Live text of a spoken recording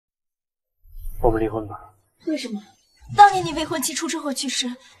我们离婚吧。为什么？当年你未婚妻出车祸去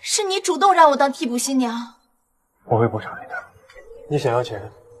世，是你主动让我当替补新娘。我会补偿你的。你想要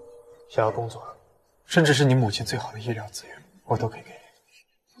钱，想要工作，甚至是你母亲最好的医疗资源，我都可以给你。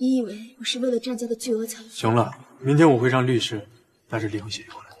你以为我是为了战家的巨额财富？行了，明天我会让律师带着离婚协议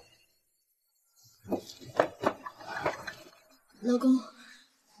过来。老公，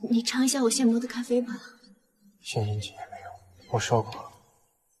你尝一下我现磨的咖啡吧。献殷勤也没用，我说过，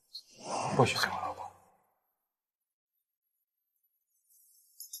不许做我老婆。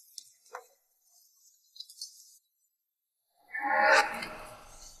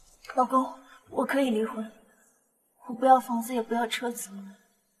老公，我可以离婚，我不要房子，也不要车子，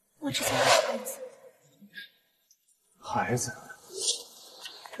我只想要孩子。孩子，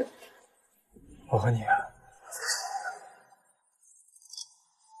我和你啊，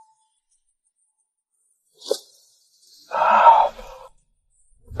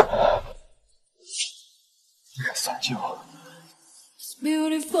你敢算计我？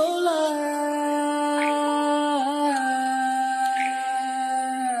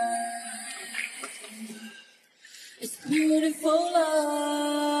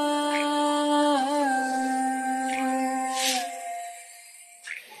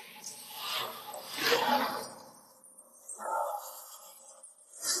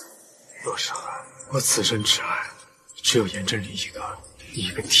 洛莎，我此生挚爱，只有严正林一个，你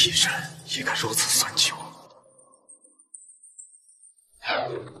一个替身也敢如此算计我？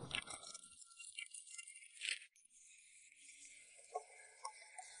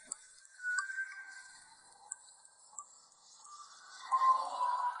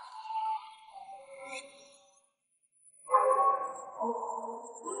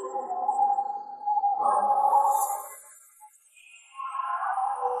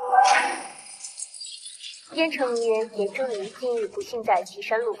烟城名媛严正林近日不幸在岐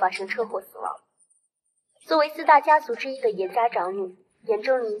山路发生车祸死亡。作为4大家族之一的严家长女，严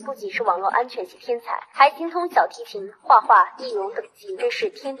正林不仅是网络安全系天才，还精通小提琴、画画、易容等技，真是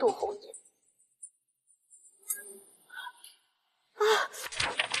天妒红颜。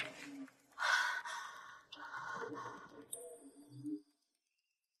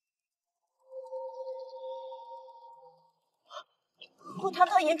我堂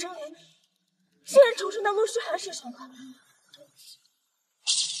堂严正林，竟然重生到洛诗涵身上了。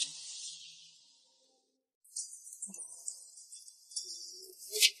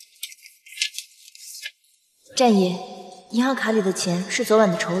战爷，银行卡里的钱是昨晚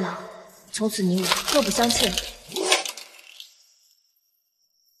的酬劳，从此你我各不相欠。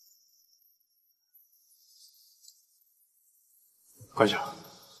馆长，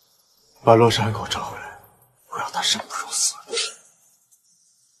把洛诗涵给我找回来，我要他生不如死。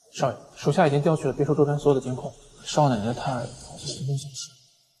少爷，属下已经调取了别墅周边所有的监控，少奶奶她好像凭空消失。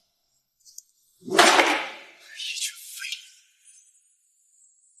一群废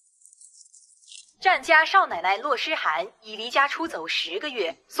物！战家少奶奶洛诗涵已离家出走10个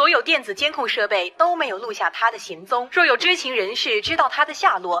月，所有电子监控设备都没有录下她的行踪。若有知情人士知道她的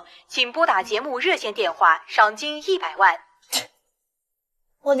下落，请拨打节目热线电话，赏金100万。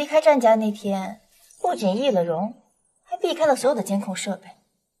我离开战家那天，不仅易了容，还避开了所有的监控设备。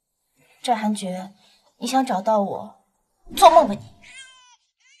战寒诀，你想找到我，做梦吧你！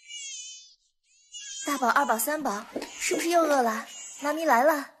大宝、2宝、3宝，是不是又饿了？妈咪来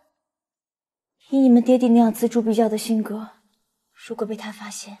了。以你们爹地那样锱铢必较的性格，如果被他发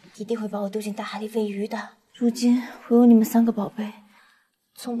现，一定会把我丢进大海里喂鱼的。如今我有你们3个宝贝，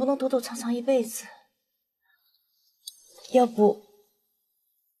总不能躲躲藏藏一辈子。要不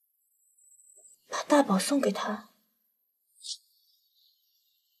把大宝送给他？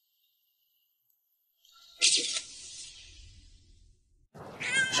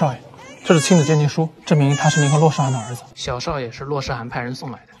少爷，这是亲子鉴定书，证明他是您和洛诗涵的儿子。小少爷是洛诗涵派人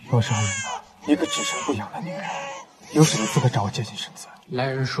送来的。洛诗涵人吧，一个只生不养的女人，有什么资格找我借精生子？来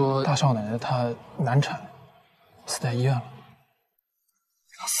人说大少奶奶她难产，死在医院了。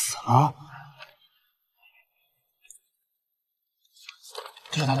她死了？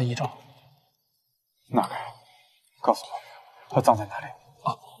这是她的遗照。拿开，告诉我，她葬在哪里？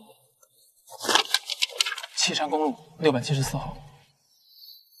啊，岐山公路674号。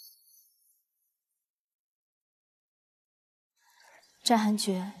战寒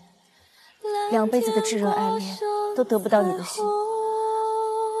诀，2辈子的炙热爱恋都得不到你的心，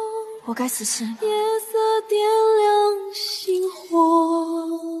我该死心了。夜色点亮星火，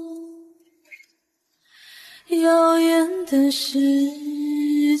遥远的世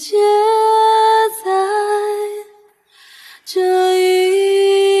界在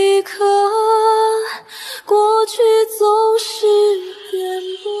这一刻，过去总是颠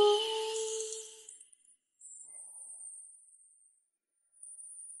簸。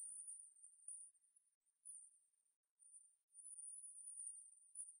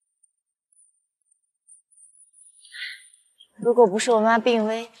如果不是我妈病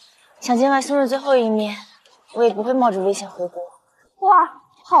危，想见外孙的最后一面，我也不会冒着危险回国。哇，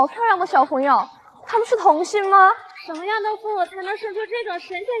好漂亮的小朋友，他们是同性吗？什么样的父母才能生出这种神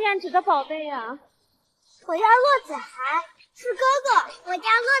仙颜值的宝贝呀？我叫骆子涵，是哥哥；我叫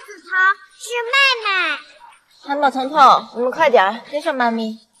骆子彤，是妹妹。韩宝、彤彤，我们快点跟上妈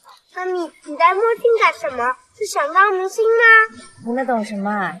咪。妈咪，你戴墨镜干什么？是想当明星吗？你们懂什么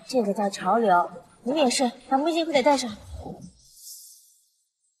啊？这个叫潮流。你们也是，把墨镜可得戴上。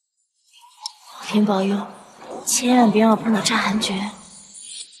天保佑，千万别让我碰到渣韩角。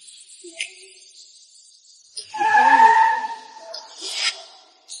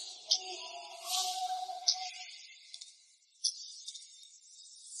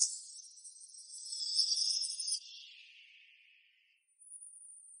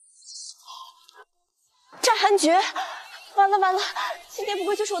渣韩角，完了完了，今天不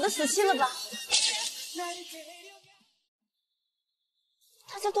会就是我的死期了吧？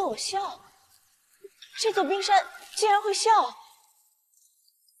他在对我笑，这座冰山竟然会笑。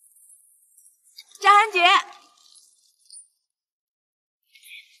渣韩角，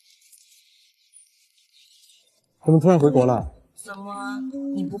怎么突然回国了？怎么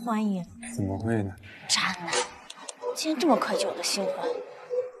你不欢迎？怎么会呢？渣男，竟然这么快就有了新欢。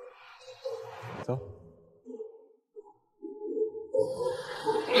走。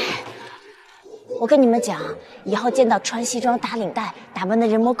我跟你们讲，以后见到穿西装打领带、打扮的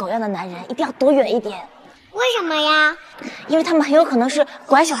人模狗样的男人，一定要躲远一点。为什么呀？因为他们很有可能是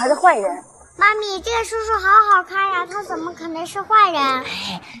拐小孩的坏人。妈咪，这个叔叔好好看呀，他怎么可能是坏人？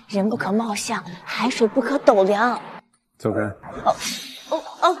哎，人不可貌相，海水不可斗量。走开。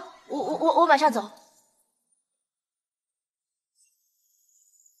我马上走。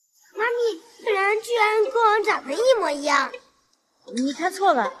妈咪，这人居然跟我长得一模一样。你看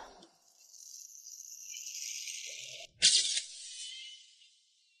错了。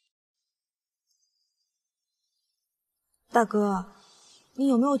大哥，你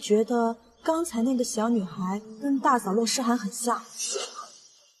有没有觉得刚才那个小女孩跟大嫂洛诗涵很像？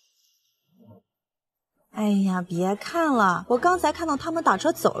哎呀，别看了，我刚才看到他们打车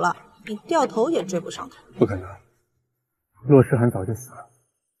走了，你掉头也追不上他。不可能，洛诗涵早就死了。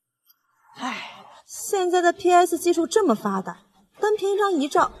唉，现在的 PS 技术这么发达，单凭一张遗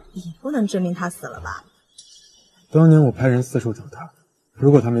照也不能证明他死了吧？当年我派人四处找他，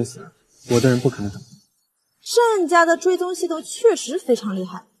如果他没死，我的人不可能找他。郑家的追踪系统确实非常厉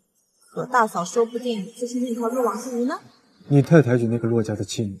害，可大嫂说不定就是那条漏网之鱼呢。你太抬举那个洛家的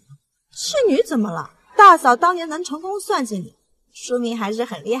妻女。妻女怎么了？大嫂当年能成功算计你，说明还是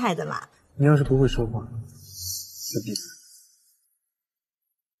很厉害的嘛。你要是不会说话，就闭嘴。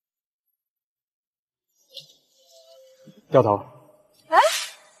掉头。哎，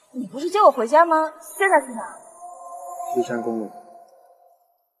你不是接我回家吗？现在去哪？岐山公路。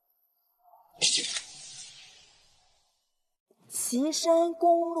岐山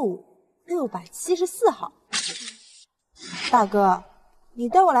公路674号。大哥，你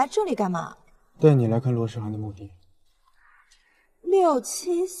带我来这里干嘛？带你来看洛诗涵的墓地。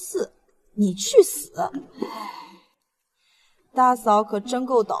674，你去死！唉，大嫂可真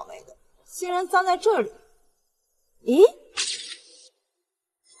够倒霉的，竟然葬在这里。咦，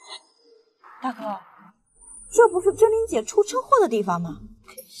大哥，这不是真灵姐出车祸的地方吗？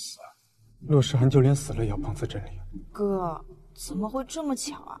洛诗涵就连死了也要碰瓷真灵。哥，怎么会这么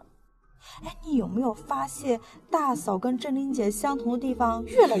巧啊？哎，你有没有发现大嫂跟真灵姐相同的地方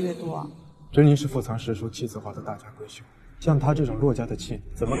越来越多？真灵是富藏世俗妻子化的大家闺秀，像她这种洛家的妻女，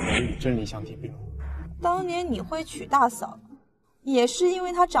怎么可能与真灵相提并论？当年你会娶大嫂，也是因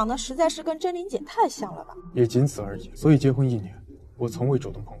为她长得实在是跟真灵姐太像了吧？也仅此而已。所以结婚1年，我从未主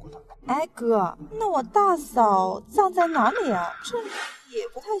动碰过她。哎哥，那我大嫂葬在哪里啊？这也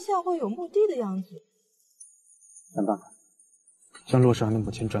不太像会有墓地的样子。想办法，将洛诗涵的母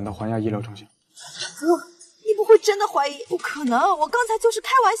亲转到环亚医疗中心。哥，你不会真的怀疑？不可能，我刚才就是开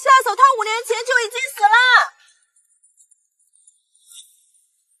玩笑，大嫂她5年前就已经死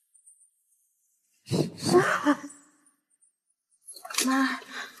了。妈，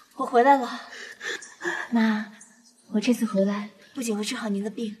我回来了。妈，我这次回来不仅会治好您的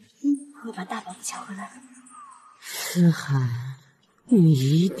病，会把大宝给抢回来。诗涵，你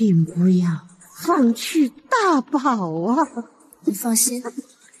一定不要放弃大宝啊！你放心，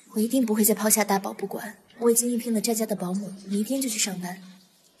我一定不会再抛下大宝不管。我已经应聘了詹家的保姆，明天就去上班。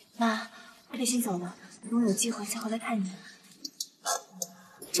妈，我得先走了，等我有机会再回来看你。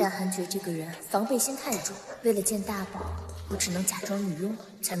詹寒觉这个人防备心太重，为了见大宝，我只能假装女佣，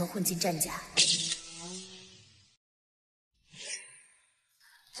才能混进詹家。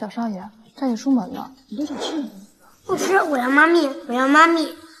小少爷，站姐出门了，你多少去？不吃，我要妈咪，我要妈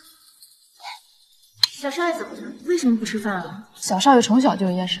咪。小少爷怎么了？为什么不吃饭啊？小少爷从小就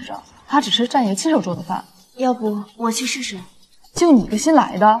有厌食症，他只吃战爷亲手做的饭。要不我去试试？就你一个新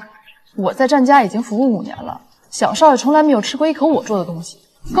来的，我在战家已经服务5年了，小少爷从来没有吃过一口我做的东西，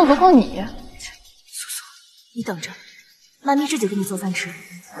更何况你。你等着，妈咪这就给你做饭吃。少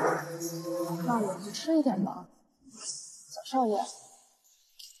爷，你吃一点吧。小少爷，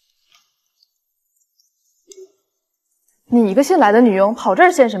你一个新来的女佣跑这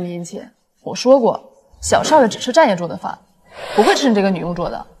儿献什么殷勤？我说过，小少爷只吃战爷做的饭，不会吃你这个女佣做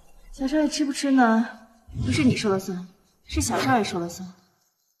的。小少爷吃不吃呢？不是你说了算，是小少爷说了算。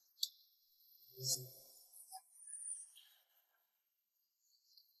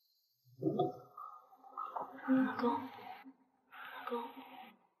老公，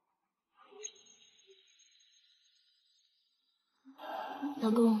老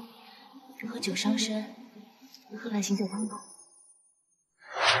公，喝酒伤身，喝来醒酒汤吧。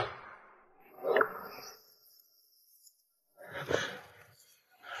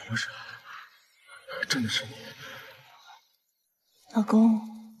不是，真的是你，老公。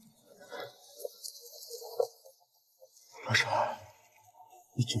老少，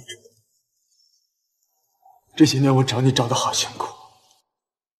你知不知道？这些年我找你找的好辛苦。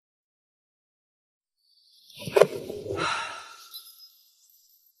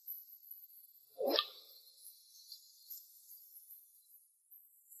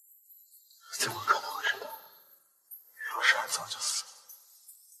怎么可能会知道？若是俺早就死了。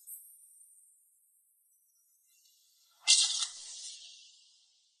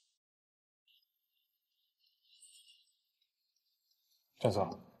战嫂，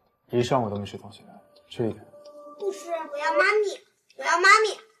一上午都没吃东西了，吃一点。不吃，我要妈咪，我要妈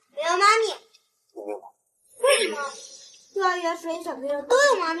咪，我要妈咪。你没有吗？为什么？幼儿园所有小朋友都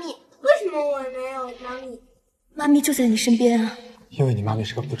有妈咪，为什么我没有妈咪？妈咪就在你身边啊。因为你妈咪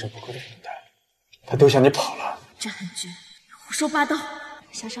是个不折不扣的变态，她都向你跑了。战军，胡说八道！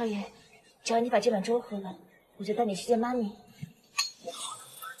小少爷，只要你把这碗粥喝了，我就带你去见妈咪。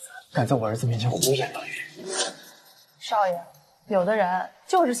敢在我儿子面前胡言乱语！少爷，有的人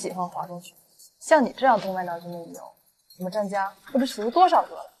就是喜欢哗众取宠，像你这样动歪脑筋的女佣，我们战家不知数了多少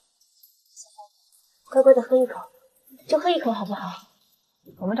个了。乖乖的喝一口，就喝一口好不好？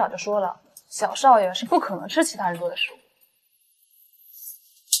我们早就说了，小少爷是不可能吃其他人做的食物。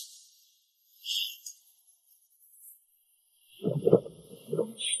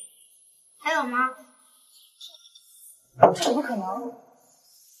还有吗？这不可能！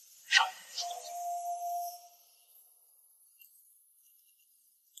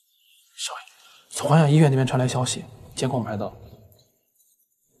少爷，从华阳医院那边传来消息，监控拍到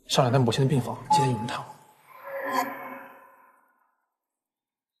少奶奶母亲的病房今天有人探望。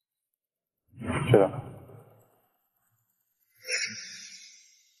是的。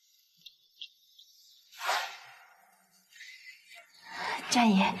战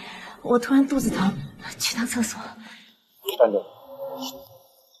爷，我突然肚子疼，去趟厕所。站着，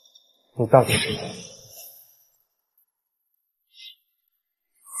你到底是谁？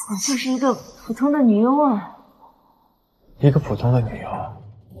我就是一个普通的女佣啊。一个普通的女佣，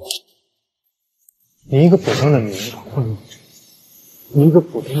你一个普通的女佣混入这，你一个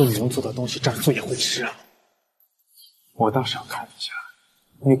普通的女佣做的东西，战素也会吃啊！我倒是要看一下，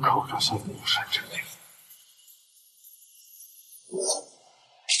你口中所说的善真面目。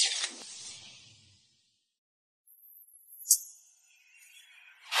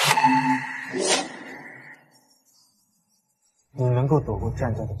你能够躲过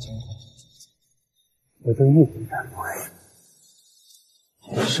战家的监控，我就一直认为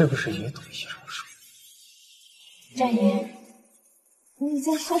你是不是也懂易容术？战爷，你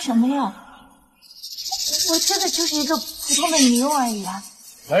在说什么呀？我真的就是一个普通的女佣而已啊！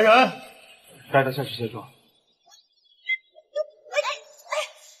来人，带他下去卸妆。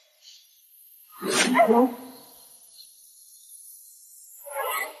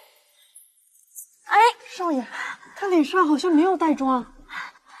哎，少爷，他脸上好像没有带妆。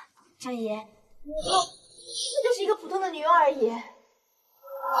战爷，这就是一个普通的女佣而已。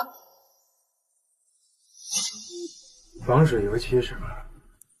防水油漆是吧？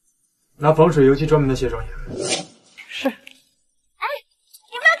拿防水油漆专门的卸妆液。是。哎，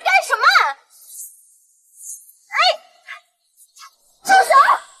你们要干什么？哎，住手！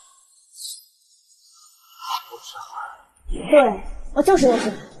我是海。对，我就是洛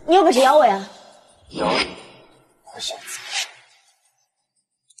世，你有本事咬我呀！咬你，我想死。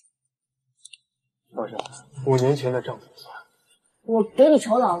多少？5年前的账怎么算？我给你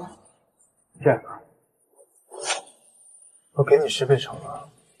酬劳了。这样吧，我给你10倍酬劳，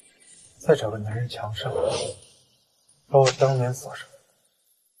再找个男人强上。把我当年所说的，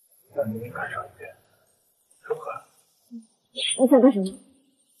让你看上一遍，如何？你想干什么？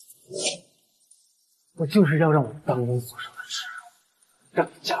我就是要让我当年所说的耻辱，让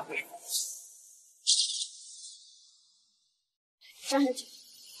你加倍奉张小姐，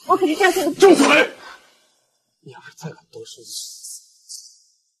我可是战胜的。住嘴！你要是再敢多说一句，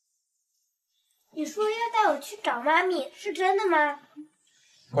你说要带我去找妈咪，是真的吗？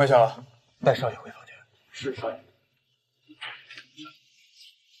关小了，带少爷回房间。是少爷。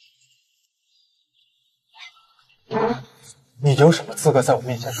你有什么资格在我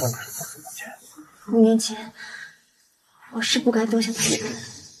面前说你是父母亲5年前，我是不该多想他一个人。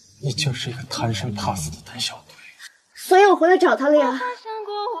你就是一个贪生怕死的胆小鬼。所以我回来找他了呀。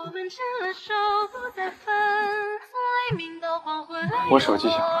我手机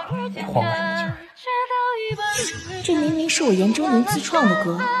响了，你慌个什么劲儿？这明明是我严中林自创的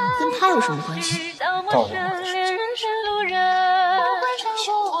歌，跟他有什么关系？盗用我的手机。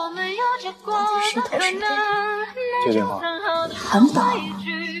刚才谁偷谁的？接电话。韩宝。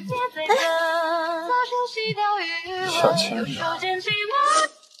小青儿。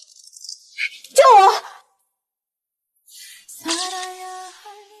救我！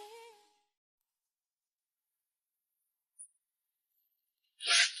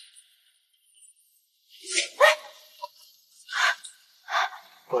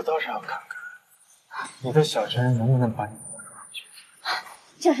我倒是要看看你的小情人能不能把你摸上去。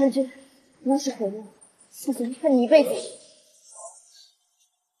江山君，你要是回来，父亲恨你一辈子。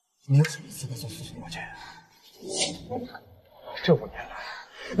你有什么资格做父亲母亲？这5年来，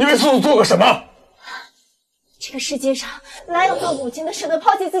你为父母做过什么？这个世界上哪有做母亲的舍得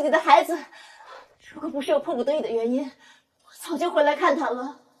抛弃自己的孩子？如果不是有迫不得已的原因，我早就回来看他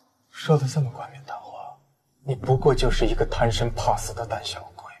了。说的这么冠冕堂皇，你不过就是一个贪生怕死的胆小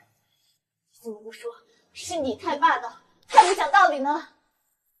鬼。怎么不说是你太霸道，太不讲道理呢？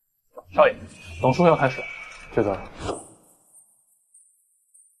少爷，董叔要开始了。知道了。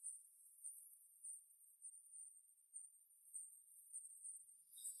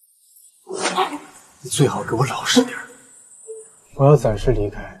你最好给我老实点。我要暂时离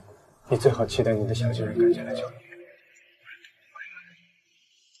开，你最好期待你的小情人赶紧来救你。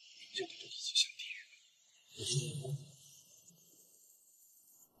就得一起下地狱。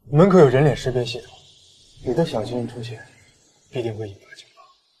门口有人脸识别系统，你的小情人出现，必定会引发警报。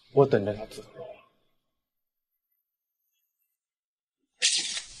我等着他自投罗网。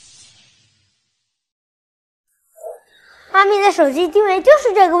妈咪的手机定位就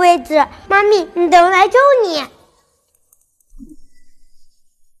是这个位置，妈咪，你等我来救你。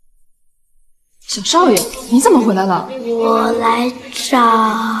小少爷，你怎么回来了？我来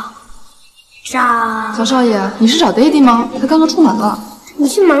找。小少爷，你是找爹地吗？他刚刚出门了。你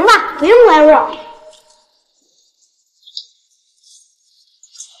去忙吧，不用管我。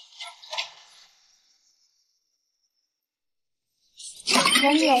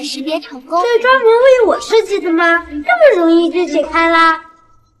人脸识别成功，这是专门为我设计的吗？这么容易就解开啦？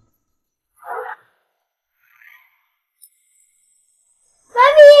妈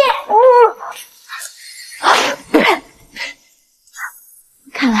咪，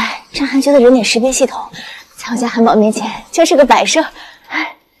看来张涵修的人脸识别系统，在我家韩宝面前就是个摆设。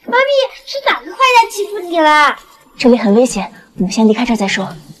妈咪，是哪个坏蛋欺负你了？这里很危险，我们先离开这儿再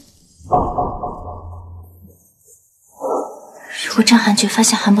说。如果张涵觉发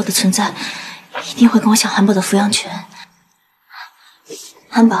现韩宝的存在，一定会跟我抢韩宝的抚养权。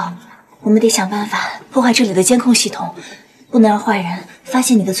韩宝，我们得想办法破坏这里的监控系统，不能让坏人发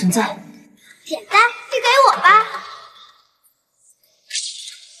现你的存在。简单，就给我吧。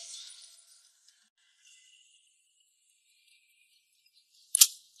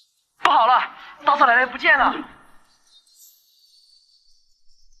不好了，大少奶奶不见了！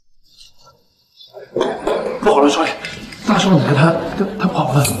不好了，少爷，大少奶奶她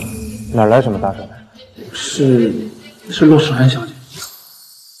跑了。哪来什么大少奶奶？是洛诗涵小姐。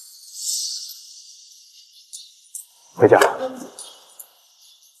回家。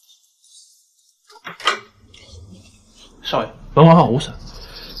少爷，门完好无损，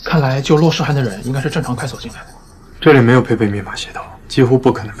看来救洛诗涵的人应该是正常开锁进来的。这里没有配备密码系统，几乎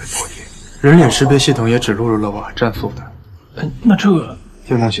不可能被破译。人脸识别系统也只录入了我战速的。那这个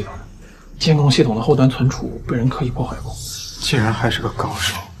监控系统呢？监控系统的后端存储被人刻意破坏过。竟然还是个高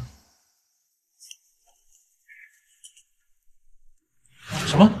手！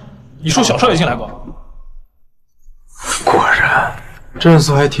什么？你说小少爷进来过？果然，郑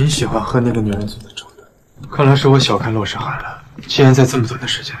素还挺喜欢喝那个女人做的粥的。看来是我小看洛诗涵了，竟然在这么短的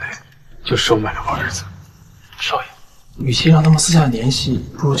时间内就收买了我儿子。少爷，与其让他们私下联系，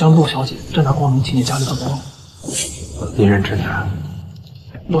不如将洛小姐正大光明请进家里做保姆。你认真的？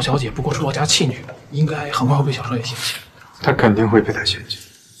洛小姐不过是洛家弃女，应该很快会被小少爷嫌弃。她肯定会被他嫌弃，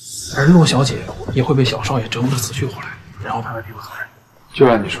而洛小姐也会被小少爷折磨得死去活来，然后拍拍屁股走人。就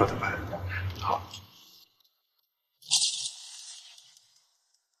按你说的办。好。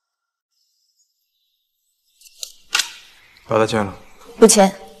把他签了。不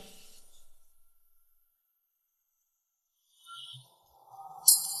签。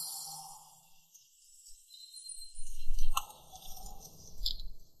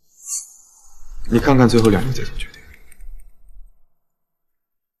你看看最后2年再做决定。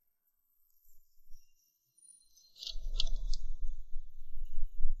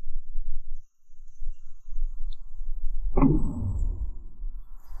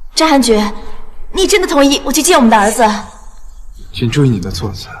张寒菊，你真的同意我去见我们的儿子？请注意你的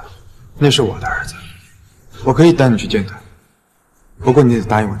措辞，那是我的儿子，我可以带你去见他，不过你得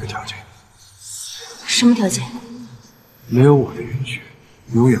答应我一个条件。什么条件？没有我的允许，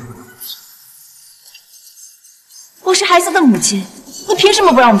永远不能。我是孩子的母亲，你凭什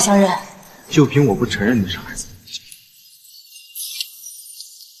么不让我们相认？就凭我不承认你是孩子，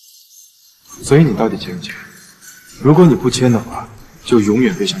所以你到底签不签？如果你不签的话，就永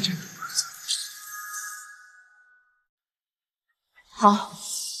远别想见你的儿子。好，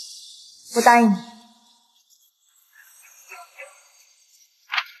我答应你。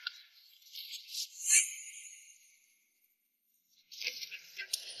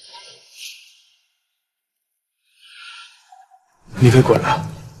你可以滚了，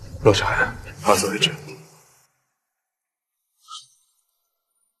洛诗涵，到此为止。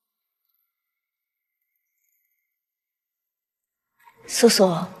素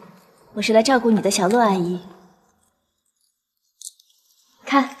素，我是来照顾你的小洛阿姨。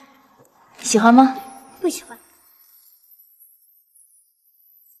看，喜欢吗？不喜欢。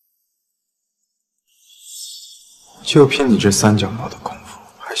就凭你这3脚猫的功夫，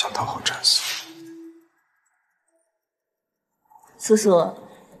还想讨好战素？素素，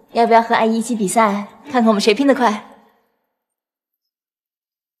要不要和阿姨一起比赛，看看我们谁拼得快？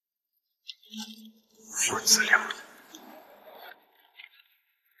有资料。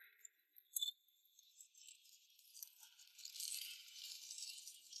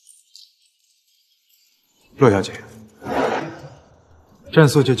洛小姐，战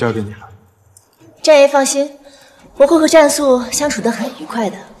素就交给你了。战爷放心，我会和战素相处得很愉快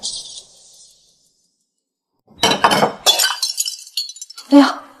的。哎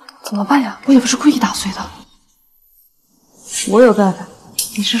呀，怎么办呀？我也不是故意打碎的。我有办法。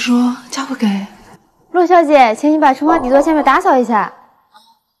你是说交不给？陆小姐，请你把厨房底座下面打扫一下。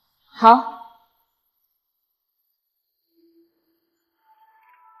好。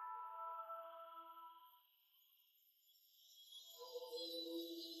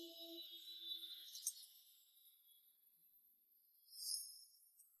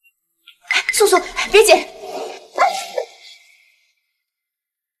素素，别紧。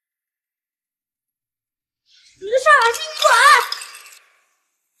你个傻娃，请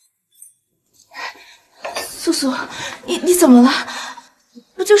滚！素素，你怎么了？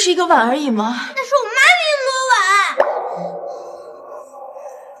不就是一个碗而已吗？那是我妈给你的碗。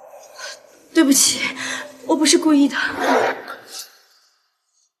对不起，我不是故意的。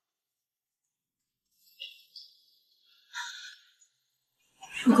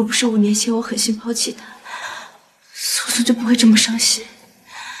如果不是5年前我狠心抛弃他，素素就不会这么伤心。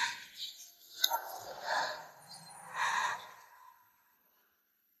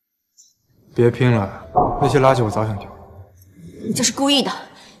别拼了，那些垃圾我早想丢了。你就是故意的，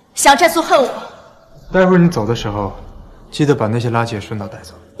想战素恨我。待会儿你走的时候，记得把那些垃圾也顺道带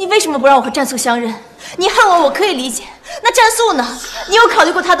走。你为什么不让我和战素相认？你恨我，我可以理解。那战素呢？你有考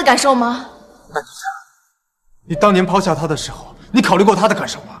虑过他的感受吗？你当年抛下他的时候，你考虑过他的感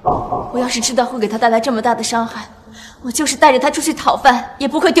受吗？我要是知道会给他带来这么大的伤害，我就是带着他出去讨饭，也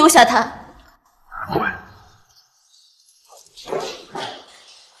不会丢下他。滚！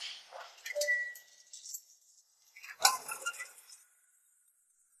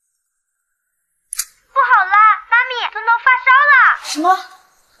不好了，妈咪，东东发烧了。什么？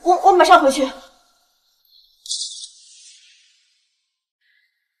我马上回去。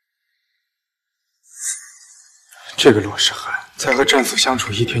这个洛诗涵才和战素相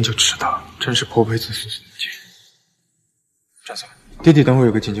处1天就迟到，真是颇为自素素的劲。战素，弟弟等会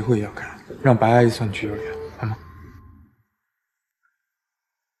有个紧急会议要开，让白阿姨送你去幼儿园，好吗？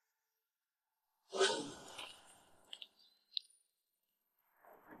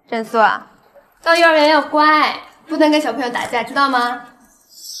战素，到幼儿园要乖，不能跟小朋友打架，知道吗？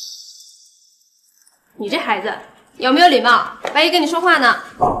你这孩子有没有礼貌？白姨跟你说话呢。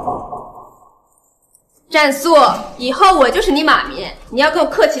战素，以后我就是你妈咪，你要跟我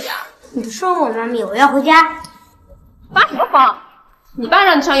客气点。你说我妈咪，我要回家。发什么疯？你爸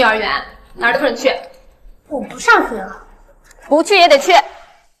让你上幼儿园，哪儿都不准去。我不上学了。不去也得去。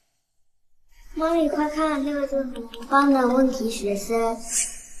妈咪，快看，那个就是我们班的问题学生。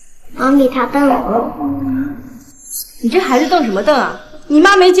妈咪，他瞪我。你这孩子瞪什么瞪啊？你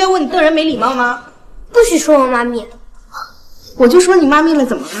妈没教过你瞪人没礼貌吗？不许说我妈咪。我就说你妈咪了，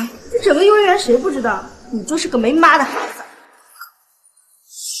怎么了？这整个幼儿园谁不知道你就是个没妈的孩子。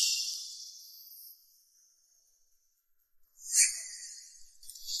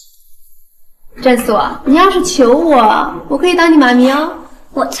战素，你要是求我，我可以当你妈咪哦。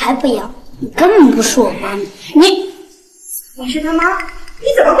我才不要，你根本不是我妈咪。你是他妈，你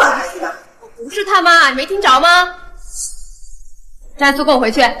怎么管孩子的？我不是他妈，你没听着吗？战素，跟我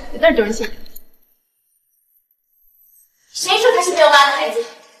回去，别在这丢人现眼。谁说他是没有妈的孩子？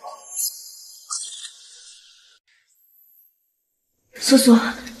素素，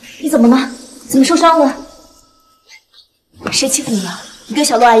你怎么了？怎么受伤了？谁欺负你了？你跟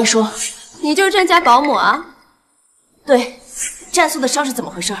小洛阿姨说。你就是战家保姆啊？对，战素的伤是怎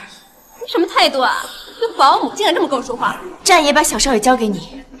么回事？你什么态度啊？这个保姆竟然这么跟我说话！战爷把小少爷交给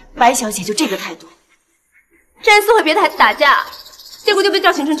你，白小姐就这个态度。战素和别的孩子打架，结果就被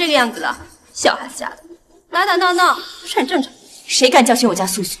教训成这个样子了。小孩子家的，打打闹闹是很正常。谁敢教训我家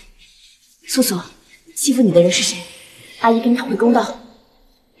素素？素素，欺负你的人是谁？阿姨跟你讨回公道。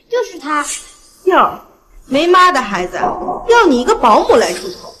就是他。哟，没妈的孩子，要你一个保姆来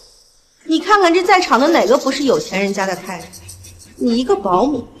出头。你看看这在场的哪个不是有钱人家的太太？你一个保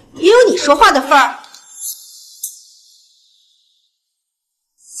姆，也有你说话的份儿。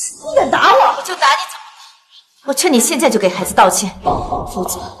你敢打我？我就打你怎么了？我劝你现在就给孩子道歉，否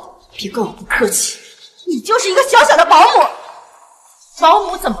则别怪我不客气。你就是一个小小的保姆。保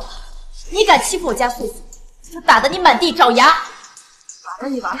姆怎么了？你敢欺负我家素素，就打得你满地找牙。完了，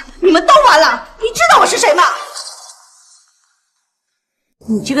你完了，你们都完了！你知道我是谁吗？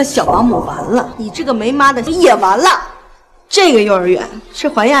你这个小保姆完了，你这个没妈的也完了。这个幼儿园是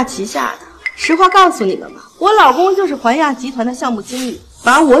环亚旗下的，实话告诉你们吧，我老公就是环亚集团的项目经理，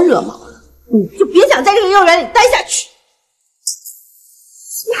把我惹毛了，你就别想在这个幼儿园里待下去。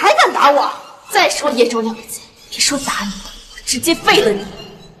你还敢打我？再说野种两个字，别说打你，我直接废了你。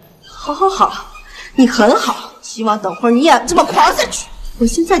好好好，你很好，希望等会儿你也这么狂下去。我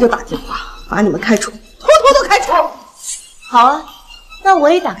现在就打电话把你们开除，妥妥的开除。好啊，那我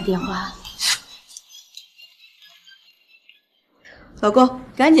也打个电话。老公，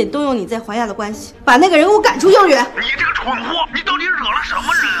赶紧动用你在环亚的关系，把那个人给我赶出幼儿园。你这个蠢货，你到底惹了什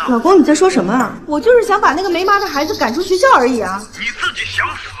么人啊？老公，你在说什么啊？我就是想把那个没妈的孩子赶出学校而已啊。你自己想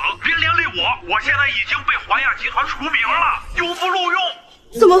死，别连累我。我现在已经被环亚集团除名了，永不录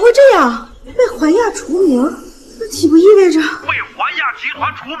用。怎么会这样？被环亚除名，那岂不意味着被环亚集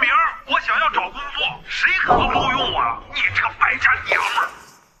团除名？我想要找工作，谁可能录用我？你这个败家娘们儿！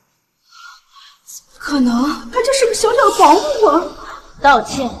可能，他就是个小小的保姆啊。道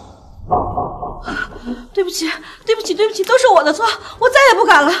歉。对不起，对不起，对不起，都是我的错，我再也不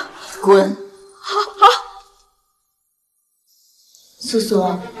敢了。滚！好，好。素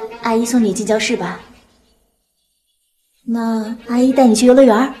素，阿姨送你进教室吧。那阿姨带你去游乐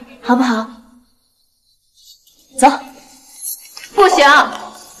园，好不好？走。不行，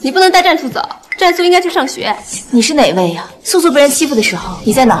你不能带战素走，战素应该去上学。你是哪位呀？素素被人欺负的时候，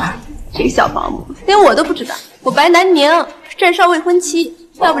你在哪儿？这个小保姆，连我都不知道。我白南宁，战少未婚妻，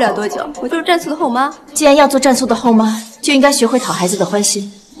要不了多久，我就是战素的后妈。既然要做战素的后妈，就应该学会讨孩子的欢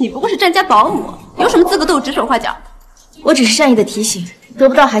心。你不过是战家保姆，有什么资格对我指手画脚？我只是善意的提醒，得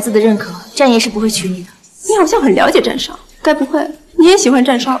不到孩子的认可，战爷是不会娶你的。你好像很了解战少，该不会你也喜欢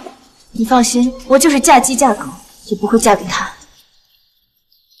战少吧？你放心，我就是嫁鸡嫁狗，也不会嫁给他。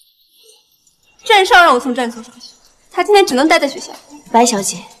战少让我送战素上学，他今天只能待在学校。白小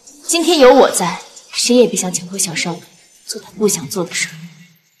姐，今天有我在，谁也别想强迫小少爷做他不想做的事。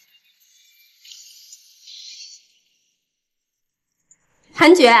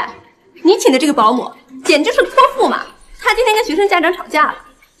韩觉，你请的这个保姆简直是泼妇嘛！她今天跟学生家长吵架了，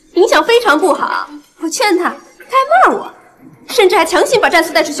影响非常不好。我劝她，她还骂我，甚至还强行把战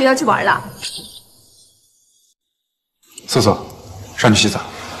素带出学校去玩了。素素，上去洗澡。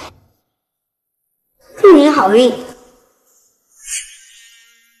祝你好运。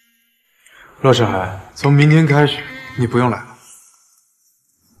洛世海，从明天开始你不用来了。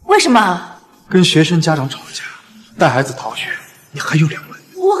为什么？跟学生家长吵架，带孩子逃学，你还有两问。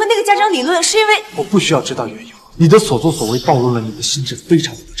我和那个家长理论是因为……我不需要知道缘由，你的所作所为暴露了你的心智，非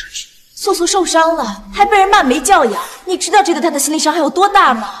常的不成熟。素素受伤了，还被人骂没教养，你知道这对她的心理伤害有多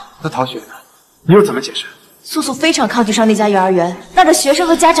大吗？那逃学呢？你又怎么解释？素素非常抗拒上那家幼儿园，那儿的学生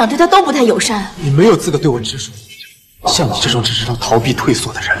和家长对她都不太友善。你没有资格对我直说。像你这种只知道逃避退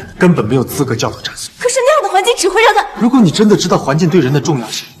缩的人，根本没有资格叫做战素。可是那样的环境只会让她……如果你真的知道环境对人的重要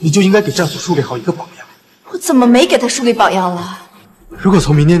性，你就应该给战素树立好一个榜样。我怎么没给她树立榜样了？如果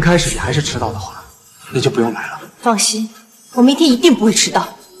从明天开始你还是迟到的话，你就不用来了。放心，我明天一定不会迟到。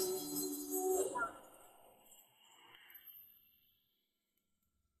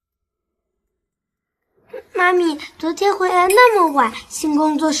妈咪，昨天回来那么晚，新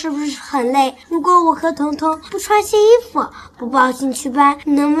工作是不是很累？如果我和彤彤不穿新衣服，不报兴趣班，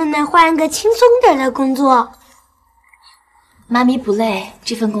你能不能换一个轻松点的工作？妈咪不累，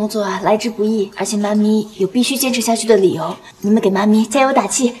这份工作来之不易，而且妈咪有必须坚持下去的理由。你们给妈咪加油打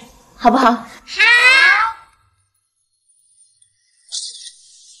气，好不好？好。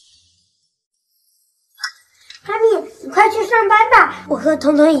妈咪，你快去上班吧！我和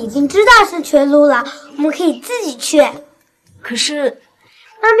彤彤已经知道是缺路了，我们可以自己去。可是，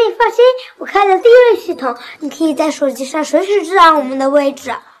妈咪放心，我开了定位系统，你可以在手机上随时知道我们的位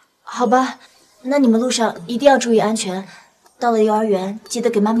置。好吧，那你们路上一定要注意安全。到了幼儿园，记得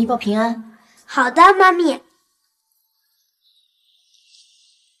给妈咪报平安。好的，妈咪。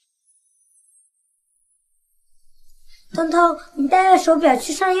彤彤，你带着手表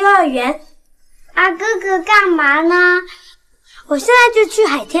去上幼儿园。啊，哥哥干嘛呢？我现在就去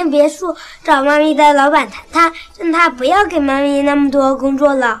海天别墅找妈咪的老板谈谈，让他不要给妈咪那么多工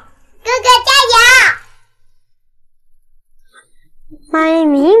作了。哥哥加油！妈咪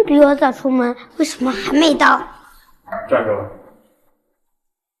明明比我早出门，为什么还没到？站住！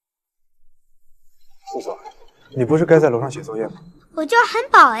素素，你不是该在楼上写作业吗？我叫韩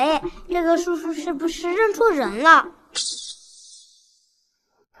宝哎，这个叔叔是不是认错人了？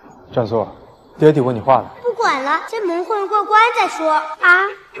战素，爹地问你话呢。不管了，先蒙混过关再说啊！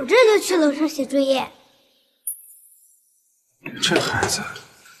我这就去楼上写作业。这孩子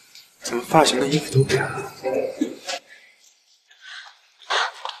怎么发型的衣服都变了？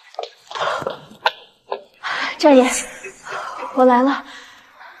战爷，我来了。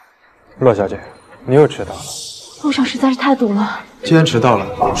洛小姐，你又迟到了。路上实在是太堵了。既然迟到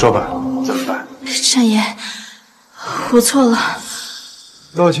了，说吧，怎么办？战爷，我错了。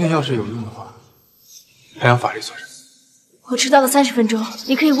道歉要是有用的话，还要法律做什么？我迟到了30分钟，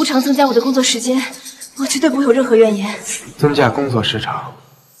你可以无偿增加我的工作时间，我绝对不会有任何怨言。增加工作时长，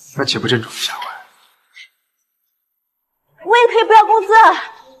那岂不正中你下怀？我也可以不要工资。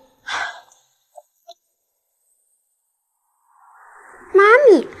妈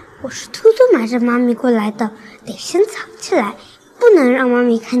咪，我是偷偷瞒着妈咪过来的，得先藏起来，不能让妈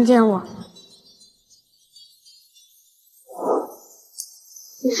咪看见我。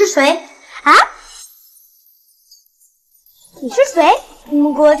你是谁啊？你是谁？你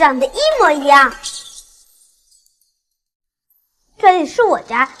们跟我长得一模一样。这里是我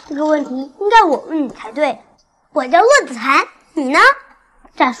家，这个问题应该我问你才对。我叫骆子涵，你呢？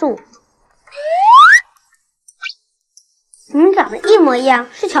战术。你们长得一模一样，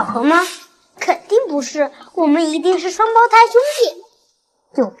是巧合吗？肯定不是，我们一定是双胞胎兄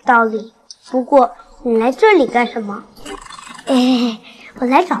弟。有道理。不过你来这里干什么？我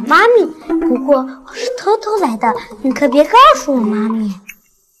来找妈咪，不过我是偷偷来的，你可别告诉我妈咪。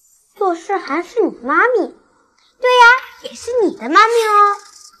洛诗涵是你妈咪？对呀，也是你的妈咪哦。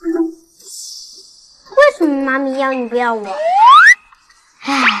为什么妈咪要你不要我？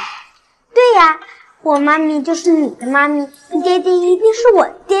对呀，我妈咪就是你的妈咪，你爹地一定是我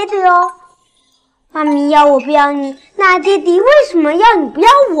的爹地哦。妈咪要我不要你，那爹地为什么要你不要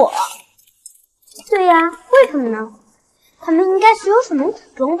我？对呀，为什么呢？他们应该是有什么苦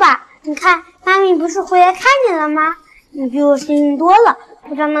衷吧？你看，妈咪不是回来看你了吗？你比我幸运多了，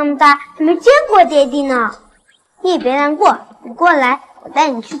我长那么大还没见过爹地呢。你也别难过，你过来，我带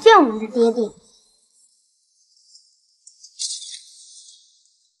你去见我们的爹地。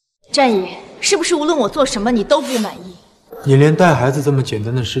战宇，是不是无论我做什么你都不满意？你连带孩子这么简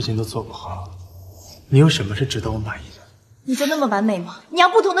单的事情都做不好，你有什么是值得我满意的？你就那么完美吗？你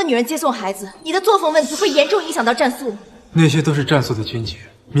让不同的女人接送孩子，你的作风问题会严重影响到战素。那些都是战素的军节，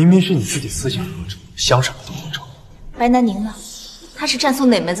明明是你自己思想弱者，想什么都能成。白南宁呢？他是战素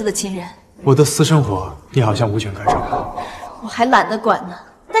哪门子的亲人？我的私生活你好像无权干涉。我还懒得管呢。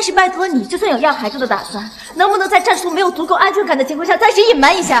但是拜托你，就算有要孩子的打算，能不能在战素没有足够安全感的情况下暂时隐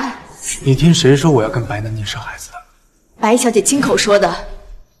瞒一下？你听谁说我要跟白南宁生孩子的？白小姐亲口说的。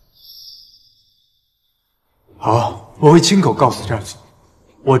好，我会亲口告诉战素，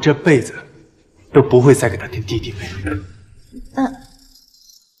我这辈子都不会再给他添弟弟妹妹。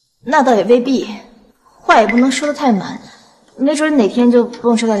那倒也未必，话也不能说得太满，没准哪天就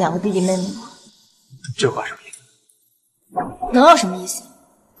蹦出来2个弟弟妹妹了。这话什么意思？能有什么意思？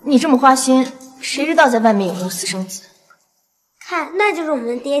你这么花心，谁知道在外面有没有私生子？看，那就是我们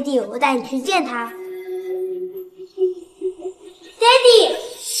的爹地，我带你去见他。爹地，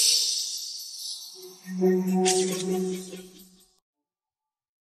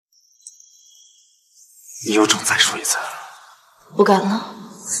你有种再说一次！不敢了。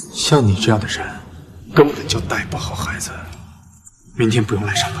像你这样的人，根本就带不好孩子。明天不用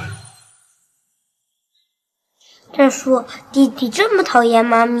来上班。战叔，弟弟这么讨厌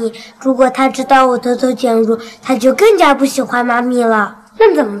妈咪，如果他知道我偷偷潜入，他就更加不喜欢妈咪了。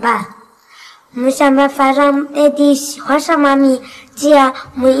那怎么办？我们想办法让爹地喜欢上妈咪，这样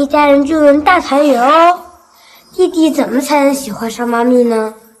我们一家人就能大团圆哦。弟弟怎么才能喜欢上妈咪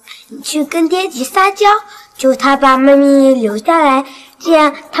呢？你去跟爹地撒娇，求他把妈咪留下来，这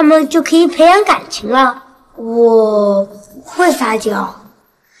样他们就可以培养感情了。我不会撒娇。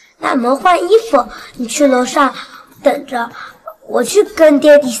那我们换衣服，你去楼上等着，我去跟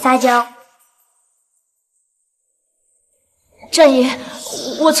爹地撒娇。战爷，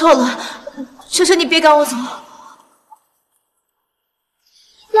我错了，求求你别赶我走。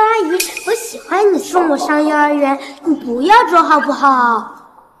陆阿姨，我喜欢你送我上幼儿园，你不要走好不好？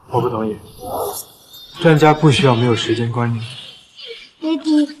我不同意，战家不需要没有时间观念。爹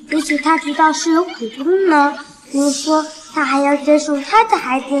地，也许他知道是有苦衷呢，比如说他还要接受他的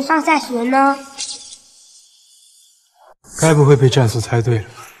孩子上下学呢。该不会被战素猜对了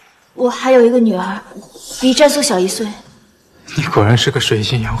吧？我还有一个女儿，比战素小1岁。你果然是个水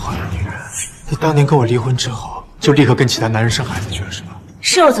性杨花的女人。你当年跟我离婚之后，就立刻跟其他男人生孩子去了，是吧？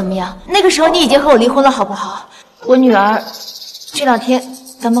是又怎么样？那个时候你已经和我离婚了，好不好？我女儿这2天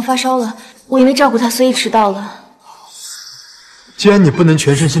感冒发烧了，我因为照顾她，所以迟到了。既然你不能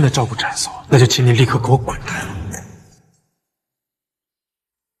全身心的照顾战素，那就请你立刻给我滚蛋！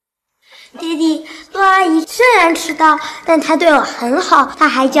爹地，陆阿姨虽然迟到，但她对我很好，她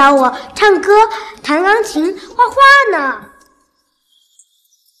还教我唱歌、弹钢琴、画画呢。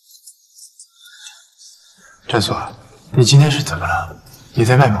战素，你今天是怎么了？你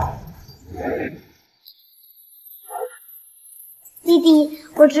在卖萌？弟弟，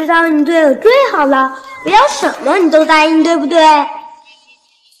我知道你对我最好了，我要什么你都答应，对不对？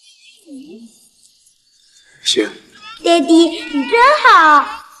行。爹地，你真好。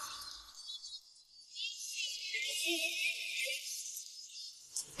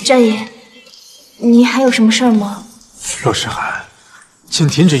战爷，你还有什么事儿吗？陆诗涵，请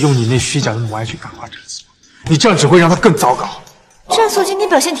停止用你那虚假的母爱去感化战素，你这样只会让他更糟糕。战素今天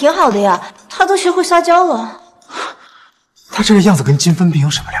表现挺好的呀，他都学会撒娇了。他这个样子跟精分病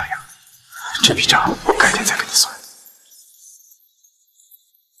有什么两样？这笔账我改天再跟你算。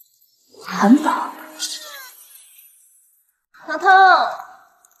很饱。糖糖，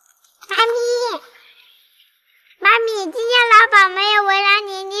妈咪，今天老板没有为难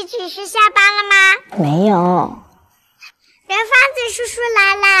你，你只是下班了吗？没有。人贩子叔叔来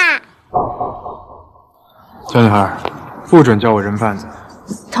啦！小女孩，不准叫我人贩子。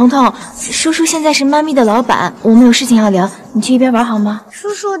彤彤，叔叔现在是妈咪的老板，我们有事情要聊，你去一边玩好吗？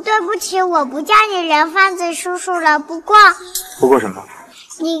叔叔，对不起，我不叫你人贩子叔叔了。不过什么？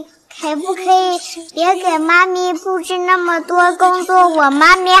你可不可以别给妈咪布置那么多工作？我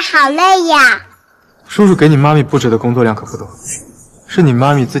妈咪好累呀。叔叔给你妈咪布置的工作量可不多，是你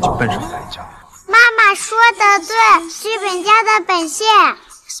妈咪自己笨手笨脚。妈妈说的对，剧本家的本性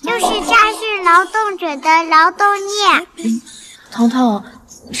就是榨取劳动者的劳动力。彤彤，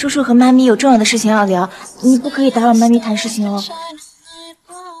叔叔和妈咪有重要的事情要聊，你不可以打扰妈咪谈事情哦。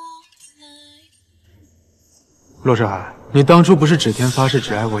陆诗涵，你当初不是指天发誓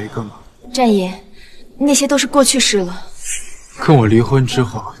只爱我一个吗？战爷，那些都是过去式了。跟我离婚之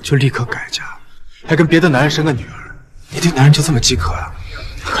后就立刻改嫁，还跟别的男人生个女儿，你对男人就这么饥渴啊？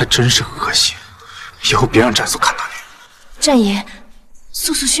还真是恶心！以后别让战素看到你。战爷，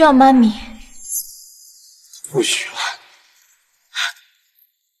素素需要妈咪。不需要。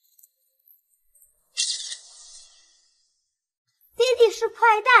爹地是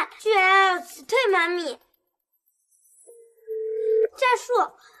坏蛋，居然要辞退妈咪。战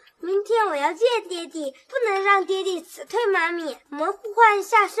术，明天我要见爹地，不能让爹地辞退妈咪。我们互换一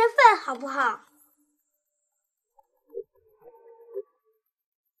下身份，好不好？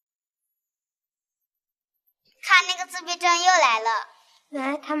看那个自闭症又来了。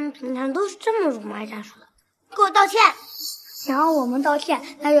原来他们平常都是这么辱骂战术的。给我道歉！想要我们道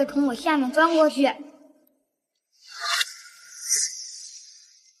歉，那就从我下面钻过去。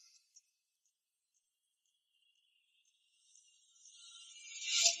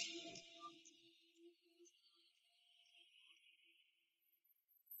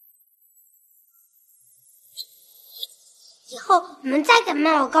以后我们再敢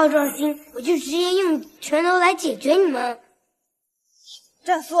骂我告状星，我就直接用拳头来解决你们。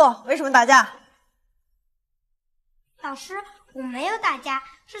战素，为什么打架？老师，我没有打架，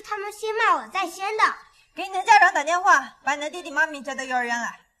是他们先骂我在先的。给你的家长打电话，把你的弟弟妈咪叫到幼儿园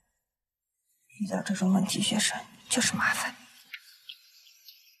来。遇到这种问题学生就是麻烦。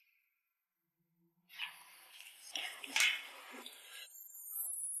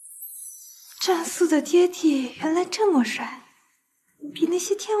战素的爹地原来这么帅，比那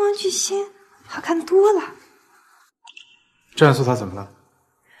些天王巨星好看多了。战素他怎么了？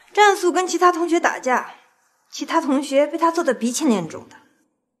战素跟其他同学打架，其他同学被他揍得鼻青脸肿的。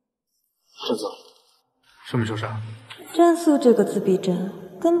战素，受没受伤？战素这个自闭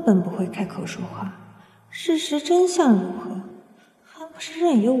症根本不会开口说话，事实真相如何，还不是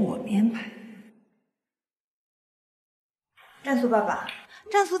任由我编排。战素爸爸，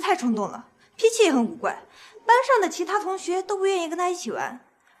战素太冲动了，脾气也很古怪，班上的其他同学都不愿意跟他一起玩，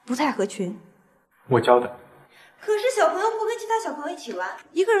不太合群。我教的。可是小朋友不跟其他小朋友一起玩，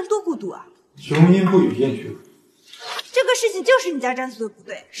一个人多孤独啊！雄鹰不语燕雀。这个事情就是你家战素的不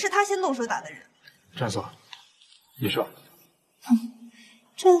对，是他先动手打的人。战素，你说。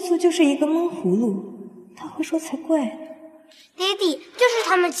战素就是一个闷葫芦，他会说才怪呢。爹地，就是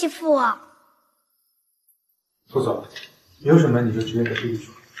他们欺负我。素素，有什么你就直接跟爹地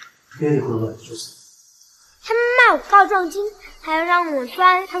说，爹地会为你说死。他们骂我告状精，还要让我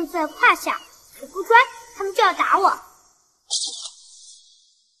钻他们的胯下，我不钻，他们就要打我。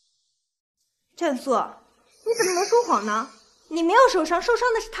战素，你怎么能说谎呢？你没有受伤，受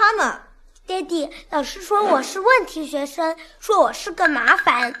伤的是他们。爹地，老师说我是问题学生，说我是个麻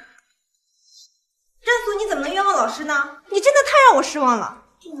烦。战素，你怎么能冤枉老师呢？你真的太让我失望了。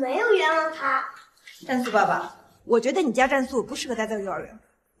我没有冤枉他。战素爸爸，我觉得你家战素不适合待在幼儿园，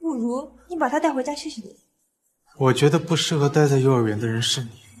不如你把他带回家休息。我觉得不适合待在幼儿园的人是你。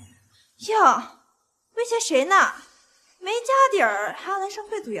哟，威胁谁呢？没家底儿还要来上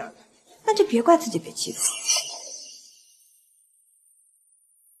贵族幼儿园，那就别怪自己被欺负。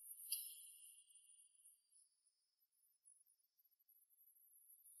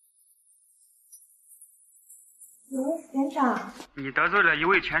园长，你得罪了一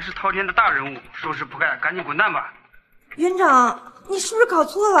位权势滔天的大人物，收拾不该，赶紧滚蛋吧！园长，你是不是搞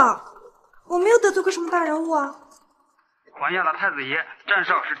错了？我没有得罪过什么大人物啊。还亚的太子爷战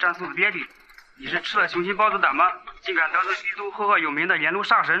少是战素的爹地，你是吃了雄心豹子胆吗？竟敢得罪帝都赫赫有名的沿路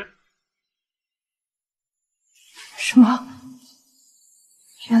煞神！什么？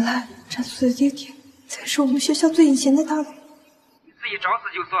原来战素的爹地才是我们学校最隐形的大佬。你自己找死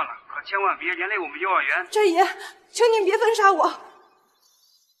就算了，可千万别连累我们幼儿园。战爷，求您别封杀我。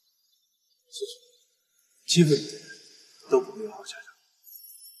欺负你的人都不会有好下场。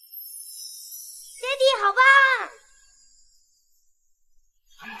爹地，好棒！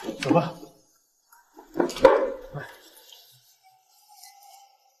走吧。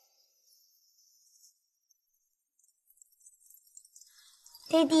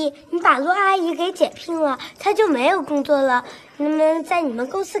爹地，你把陆阿姨给解聘了，她就没有工作了。能不能在你们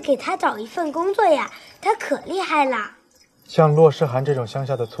公司给她找一份工作呀？她可厉害啦！像洛诗涵这种乡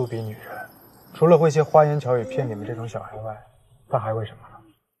下的粗鄙女人，除了会些花言巧语骗你们这种小孩外，她还会什么呢？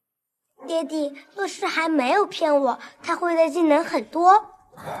爹地，洛诗涵没有骗我，她会的技能很多。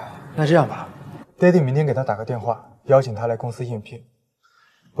那这样吧，爹地明天给她打个电话，邀请她来公司应聘。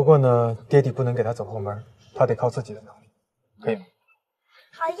不过呢，爹地不能给她走后门，她得靠自己的能力，可以吗？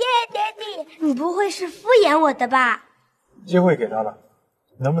好耶，爹地，你不会是敷衍我的吧？机会给她了，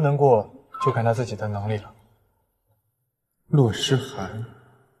能不能过就看她自己的能力了。洛诗涵，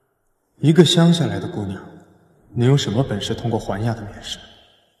一个乡下来的姑娘，能有什么本事通过环亚的面试？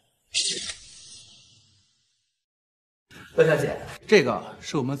洛小姐，这个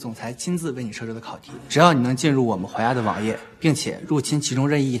是我们总裁亲自为你设置的考题，只要你能进入我们环亚的网页，并且入侵其中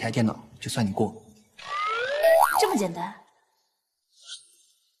任意一台电脑，就算你过。这么简单？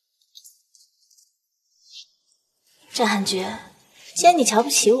郑汉爵，既然你瞧不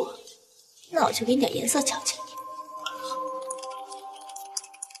起我，那我就给你点颜色瞧瞧。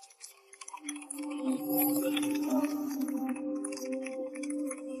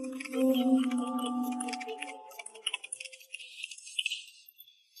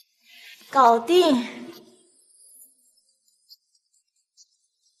搞定。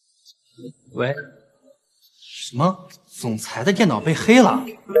喂？什么？总裁的电脑被黑了？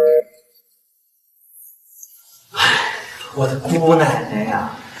我的姑奶奶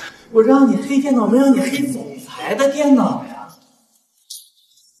呀！我让你黑电脑，没让你黑总裁的电脑呀！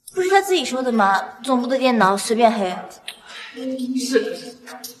不是他自己说的吗？总部的电脑随便黑。是。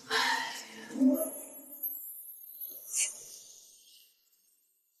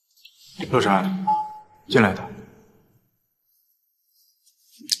陆珊，进来的。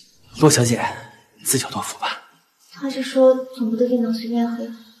洛小姐，自求多福吧。他是说总部的电脑随便黑，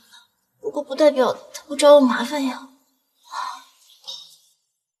不过不代表他不找我麻烦呀。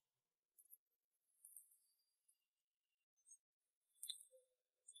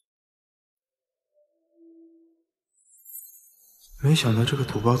没想到这个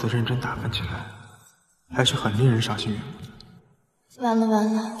土包子认真打扮起来，还是很令人赏心悦目的。完了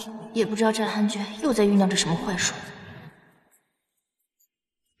完了，也不知道战汉娟又在酝酿着什么坏术。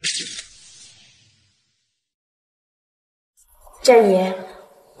战爷，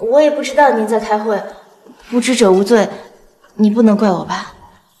我也不知道您在开会，不知者无罪，你不能怪我吧？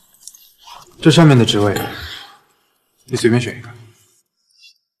这上面的职位，你随便选一个。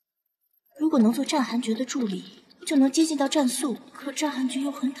如果能做战韩爵的助理，就能接近到战素，可战韩爵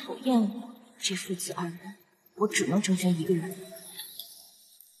又很讨厌我，这父子二人，我只能征选一个人。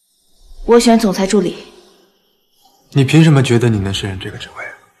我选总裁助理。你凭什么觉得你能胜任这个职位？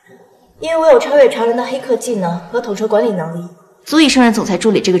因为我有超越常人的黑客技能和统筹管理能力，足以胜任总裁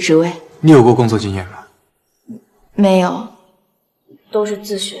助理这个职位。你有过工作经验吗？没有，都是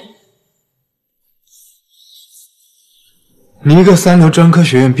自学。你一个3流专科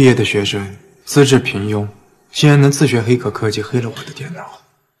学院毕业的学生，资质平庸，竟然能自学黑客科技，黑了我的电脑。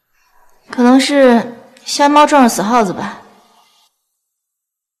可能是瞎猫撞上死耗子吧。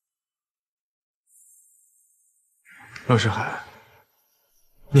陆诗涵，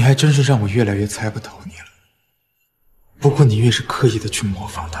你还真是让我越来越猜不透你了。不过你越是刻意的去模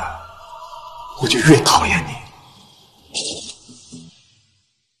仿他，我就越讨厌你。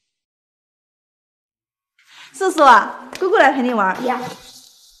素素啊，姑姑来陪你玩呀。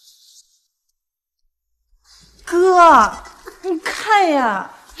哥，你看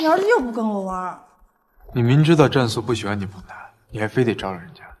呀，你儿子又不跟我玩。你明知道战素不喜欢你碰他，你还非得招惹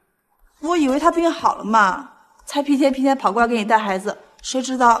人家。我以为他病好了嘛，才屁颠屁颠跑过来给你带孩子，谁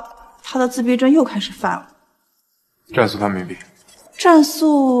知道他的自闭症又开始犯了。战素他没病。战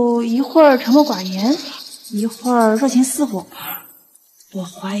素一会儿沉默寡言，一会儿热情似火，我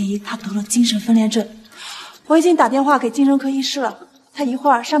怀疑他得了精神分裂症。我已经打电话给精神科医师了，他一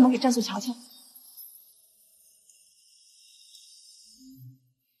会儿上门给战素瞧瞧。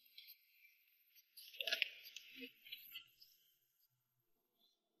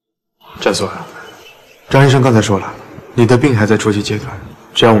战素，张医生刚才说了，你的病还在初期阶段，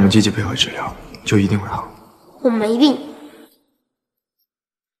只要我们积极配合治疗，就一定会好。我没病。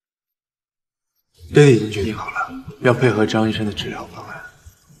爹地已经决定好了，要配合张医生的治疗方案，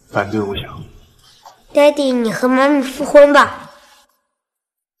反对无效。爹地，你和妈咪复婚吧。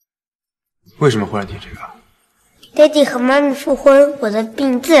为什么忽然提这个？爹地和妈咪复婚，我的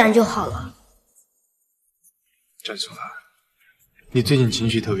病自然就好了。战素啊，你最近情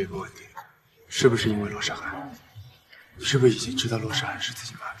绪特别不稳定，是不是因为罗诗涵？你是不是已经知道罗诗涵是自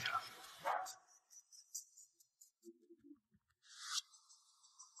己妈咪了？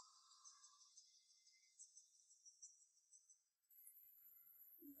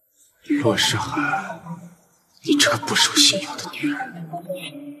罗诗涵，你这个不守信用的女人，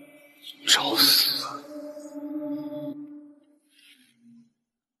找死！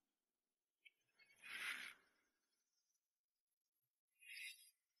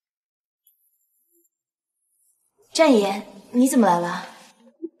战爷，你怎么来了？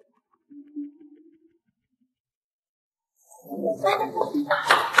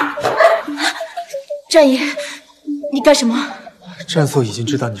战爷，你干什么？战素已经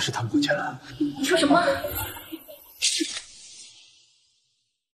知道你是他母亲了。你说什么？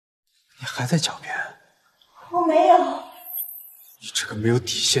你还在狡辩？我没有。你这个没有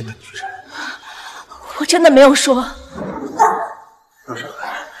底线的女人！我真的没有说。罗诗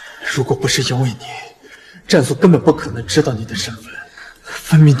涵，如果不是因为你，战素根本不可能知道你的身份，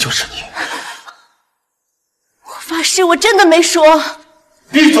分明就是你。我发誓，我真的没说。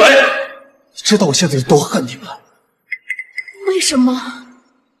闭嘴！你知道我现在有多恨你吗？为什么？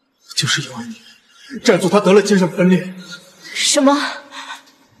就是因为你，战素他得了精神分裂。什么？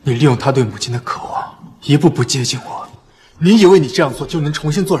你利用他对母亲的渴望，一步步接近我。你以为你这样做就能重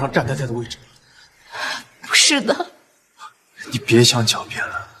新坐上站太太的位置吗？不是的。你别想狡辩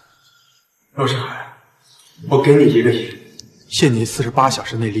了，罗诗涵，我给你1个亿，限你48小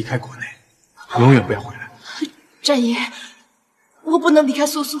时内离开国内，永远不要回来。战爷，我不能离开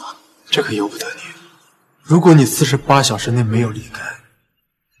素素。这可由不得你。如果你48小时内没有离开，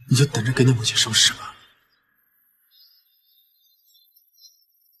你就等着给你母亲收尸吧。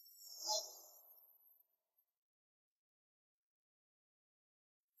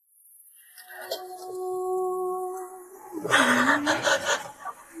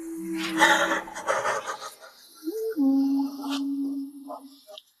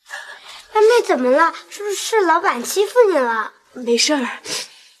怎么了？是不是老板欺负你了？没事儿，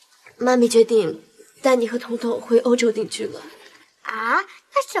妈咪决定带你和彤彤回欧洲定居了。啊？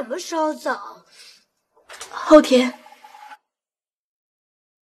那什么时候走？后天。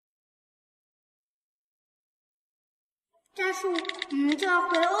战术，我们就要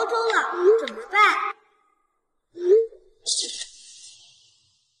回欧洲了，怎么办？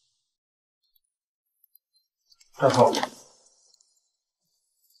太好。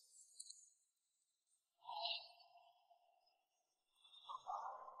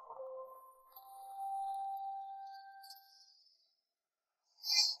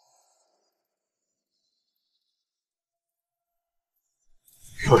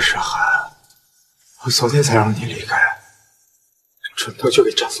洛诗涵，我昨天才让你离开，转头就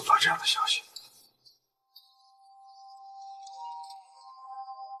给战素发这样的消息。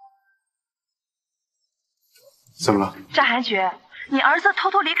怎么了？战寒诀，你儿子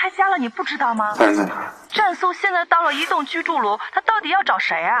偷偷离开家了，你不知道吗？他人在哪儿？战素现在到了移动居住楼，他到底要找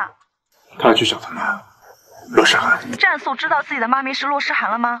谁啊？他要去找他妈，洛诗涵。战素知道自己的妈咪是洛诗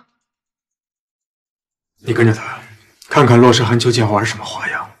涵了吗？你跟着他，看看洛诗涵究竟要玩什么花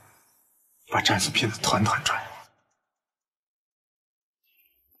样，把战素骗得团团转。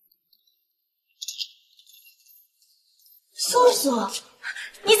素素，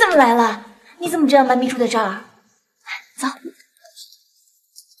你怎么来了？你怎么知道妈咪住在这儿？走，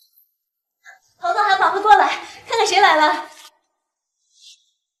彤彤、韩宝，快过来，看看谁来了。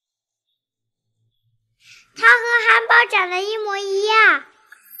他和韩宝长得一模一样。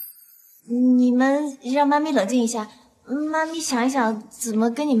你们让妈咪冷静一下，妈咪想一想怎么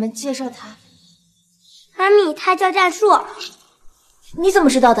跟你们介绍他。妈咪，他叫战术。你怎么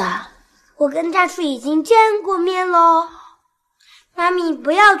知道的？我跟战术已经见过面喽。妈咪，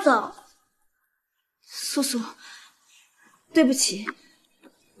不要走。素素，对不起，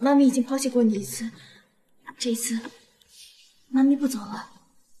妈咪已经抛弃过你一次，这一次，妈咪不走了。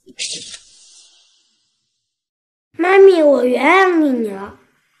妈咪，我原谅你了。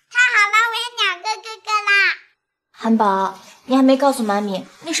太好了，我有2个哥哥啦！韩宝，你还没告诉妈咪，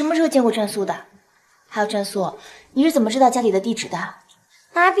你什么时候见过战素的？还有战素，你是怎么知道家里的地址的？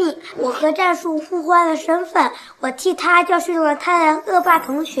妈咪，我和战术互换了身份，我替他教训了他的恶霸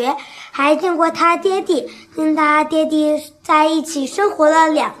同学，还见过他爹地，跟他爹地在一起生活了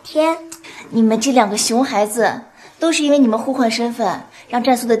2天。你们这2个熊孩子，都是因为你们互换身份，让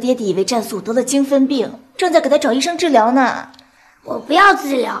战素的爹地以为战素得了精分病，正在给他找医生治疗呢。我不要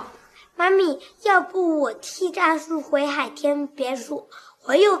治疗，妈咪，要不我替战术回海天别墅，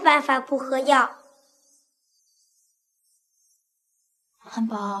我有办法不喝药。韩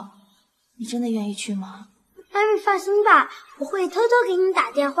宝，你真的愿意去吗？妈咪放心吧，我会偷偷给你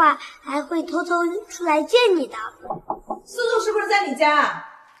打电话，还会偷偷出来见你的。素素是不是在你家？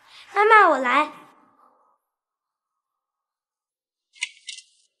妈妈，我来。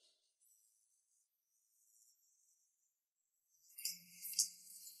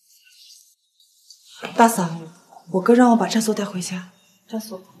大嫂，我哥让我把战素带回家。战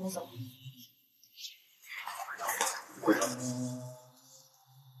素，我走。回头。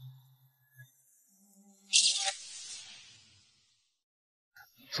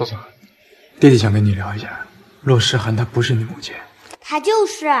素素，弟弟想跟你聊一下，洛诗涵她不是你母亲。她就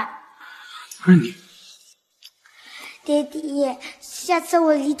是。不是你。爹地，下次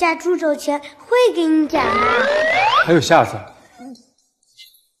我离家出走前会给你讲的。还有下次。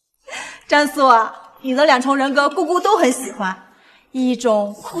战素啊，你的2重人格姑姑都很喜欢，一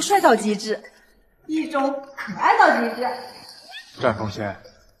种酷帅到极致，一种可爱到极致。战凤仙，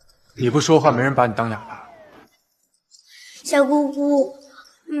你不说话，没人把你当哑巴。小姑姑，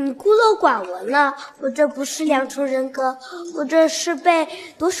你孤陋寡闻了，我这不是2重人格，我这是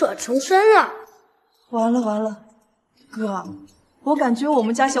被夺舍重生了。完了完了，哥，我感觉我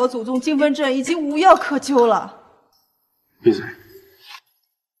们家小祖宗精分症已经无药可救了。闭嘴。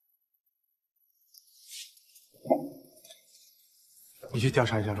你去调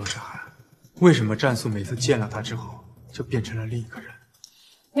查一下洛诗涵，为什么战素每次见了他之后就变成了另一个人？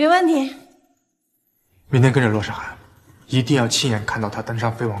没问题。明天跟着洛诗涵，一定要亲眼看到他登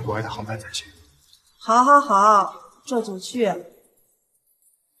上飞往国外的航班才行。好，好，好，这就去。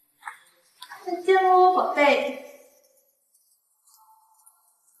再见喽，宝贝。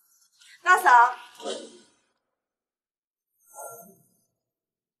大嫂，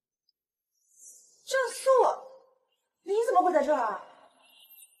战素，你怎么会在这儿？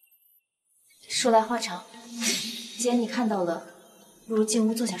说来话长，既然你看到了，不如进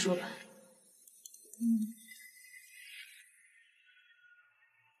屋坐下说吧。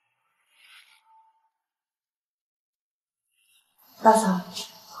大嫂，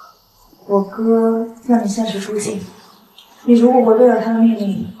我哥让你限时出境，你如果违背了他的命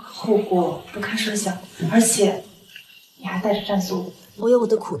令，后果不堪设想，而且你还带着战素。我有我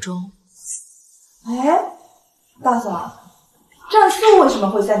的苦衷。哎，大嫂，战素为什么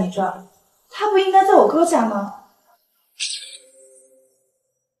会在你这儿？他不应该在我哥家吗？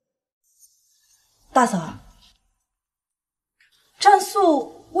大嫂，战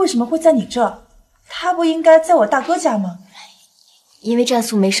素为什么会在你这儿？他不应该在我大哥家吗？因为战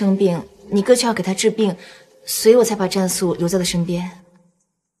素没生病，你哥却要给他治病，所以我才把战素留在了身边。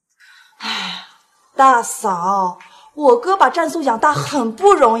唉，大嫂，我哥把战素养大很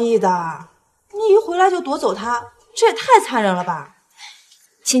不容易的，你一回来就夺走他，这也太残忍了吧！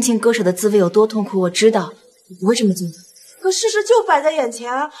亲情割舍的滋味有多痛苦，我知道，我不会这么做的。可事实就摆在眼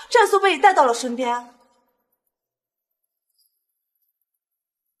前啊，战素被你带到了身边。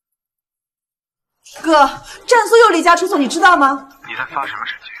哥，战素又离家出走，你知道吗？你在发什么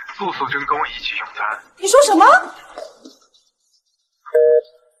神经？陆素贞跟我一起用餐。你说什么？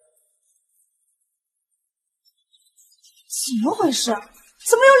怎么回事？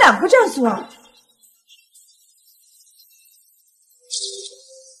怎么有2个战素啊？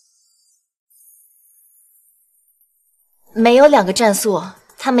没有2个战素，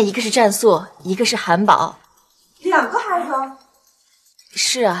他们一个是战素，一个是韩宝。2个孩子？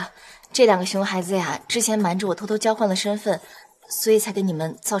是啊，这2个熊孩子呀，之前瞒着我偷偷交换了身份，所以才给你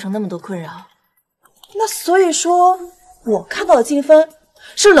们造成那么多困扰。那所以说，我看到的静芬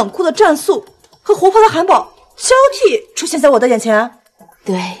是冷酷的战素和活泼的韩宝交替出现在我的眼前。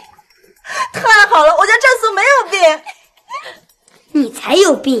对，太好了，我家战素没有病。你才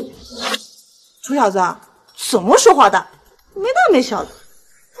有病！臭小子，怎么说话的？没大没小的。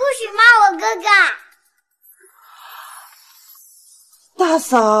不许骂我哥哥！大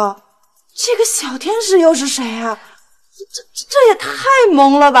嫂，这个小天使又是谁啊？这也太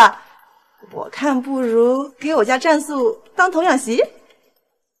萌了吧！我看不如给我家战素当童养媳。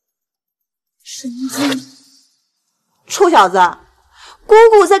神经！臭小子，姑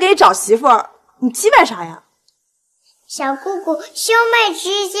姑在给你找媳妇儿，你鸡掰啥呀？小姑姑，兄妹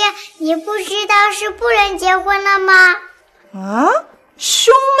之间，你不知道是不能结婚了吗？啊，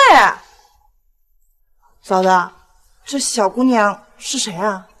兄妹！嫂子，这小姑娘是谁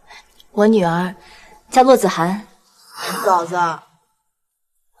啊？我女儿，叫骆子涵。嫂子，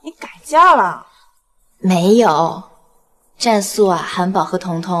你改嫁了？没有，战素啊，韩宝和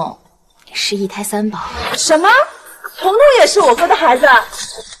彤彤是1胎3宝。什么？彤彤也是我哥的孩子？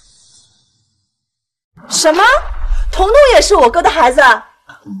什么？彤彤也是我哥的孩子？我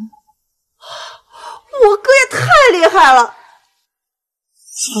哥也太厉害了！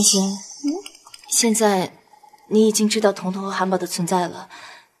凤仙，现在你已经知道彤彤和韩宝的存在了，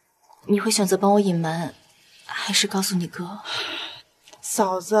你会选择帮我隐瞒，还是告诉你哥？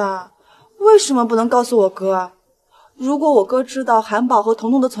嫂子，为什么不能告诉我哥？如果我哥知道韩宝和彤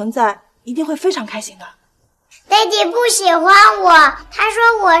彤的存在，一定会非常开心的。爹地不喜欢我，他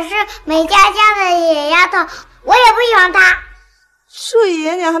说我是没家教的野丫头，我也不喜欢他。这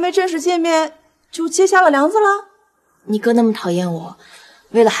爷娘还没正式见面就结下了梁子了？你哥那么讨厌我，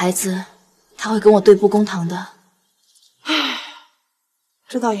为了孩子，他会跟我对簿公堂的。唉，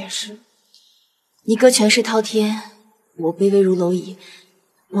这倒也是。你哥权势滔天，我卑微如蝼蚁，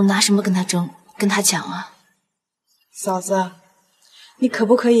我拿什么跟他争，跟他抢啊？嫂子，你可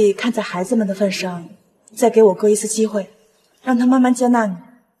不可以看在孩子们的份上，再给我哥一次机会，让他慢慢接纳你？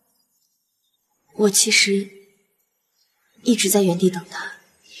我其实一直在原地等他。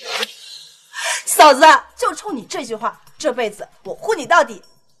嫂子，就冲你这句话，这辈子我护你到底。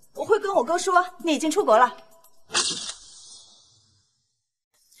我会跟我哥说你已经出国了。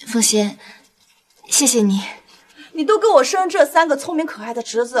凤仙，谢谢你。你都给我生这3个聪明可爱的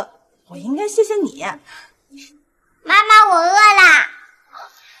侄子，我应该谢谢你。妈妈，我饿啦。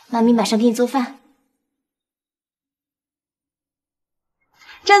妈咪马上给你做饭。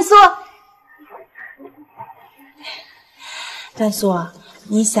战素，战素，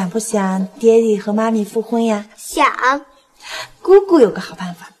你想不想爹地和妈咪复婚呀？想。姑姑有个好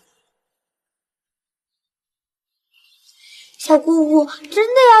办法。小姑姑，真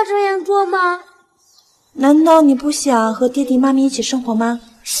的要这样做吗？难道你不想和爹地妈咪一起生活吗？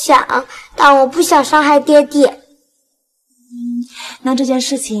想，但我不想伤害爹地。那这件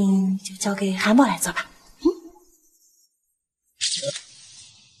事情就交给韩宝来做吧。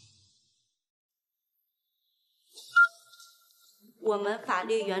我们法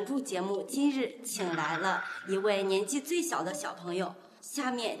律援助节目今日请来了一位年纪最小的小朋友，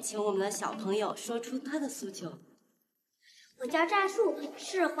下面请我们的小朋友说出他的诉求。我叫战树，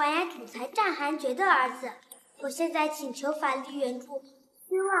是淮安总裁战韩爵的儿子。我现在请求法律援助，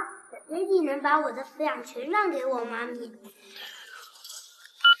希望爹地能把我的抚养权让给我妈咪。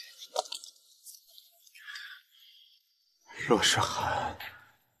洛诗涵，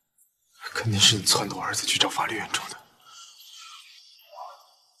肯定是你撺掇我儿子去找法律援助的。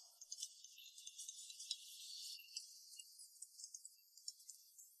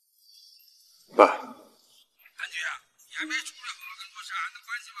爸，感觉你还没处理好跟洛诗涵的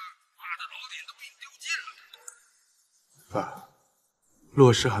关系吗？妈的，老脸都给你丢尽了。爸，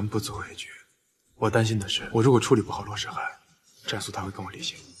洛诗涵不足为惧，我担心的是，我如果处理不好洛诗涵，战素他会跟我离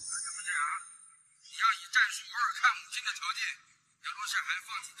心。你要以战术偶尔看母亲的条件，让洛诗涵放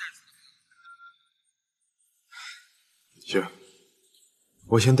弃战术。行，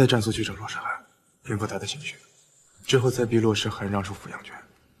我先带战素去找洛诗涵，平复他的情绪，之后再逼洛诗涵让出抚养权。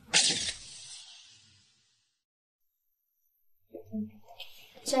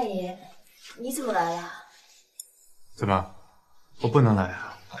战爷，你怎么来了？怎么，我不能来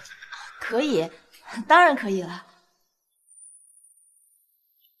啊？可以，当然可以了。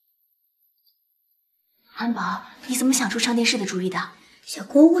安宝，你怎么想出上电视的主意的？小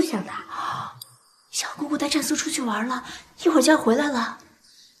姑姑想的。小姑姑带战素出去玩了，一会儿就要回来了。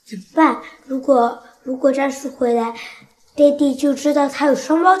怎么办？如果战素回来，爹地就知道他有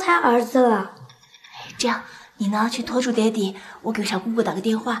双胞胎儿子了。这样，你呢去拖住爹地，我给小姑姑打个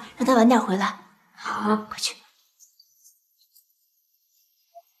电话，让她晚点回来。好，快去。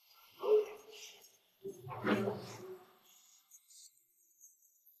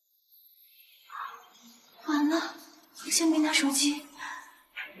完了，先没拿手机。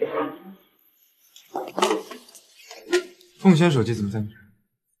凤仙手机怎么在你这儿？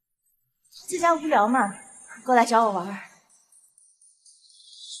在家无聊嘛，过来找我玩。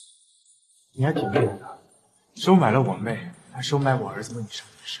你还挺厉害的，收买了我妹，还收买我儿子为你上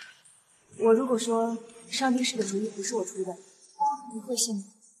电视。我如果说上电视的主意不是我出的，你会信吗？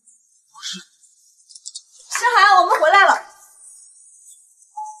不是。诗涵，我们回来了。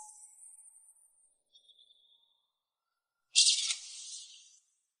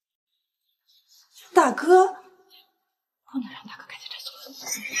大哥，不能让大哥看见战素。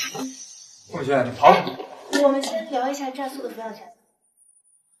凤仙，你跑！我们先聊一下战素的抚养权。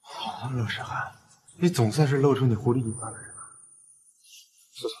好，洛诗涵，你总算是露出你狐狸尾巴的人了。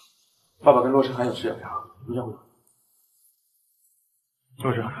素素，爸爸跟洛诗涵有事要聊，你让我。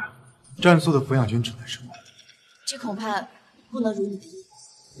洛诗涵，战素的抚养权只能是我。这恐怕不能如你的意。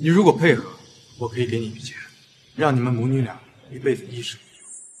你如果配合，我可以给你一笔钱，让你们母女俩一辈子衣食无忧。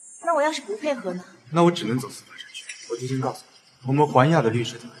那我要是不配合呢？那我只能走司法程序。我提前告诉你，我们环亚的律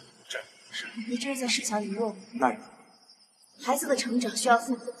师团占你是。你这是在恃强凌弱吗？那你孩子的成长需要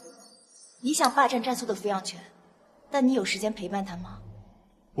父母的陪伴。你想霸占战素的抚养权，但你有时间陪伴他吗？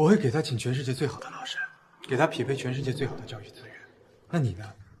我会给他请全世界最好的老师，给他匹配全世界最好的教育资源。那你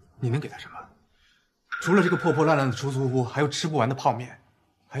呢？你能给他什么？除了这个破破烂烂的出租屋，还有吃不完的泡面，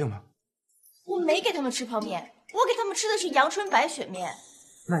还有吗？我没给他们吃泡面，我给他们吃的是阳春白雪面。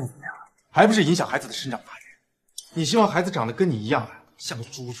那你怎么样？还不是影响孩子的生长发育？你希望孩子长得跟你一样啊，像个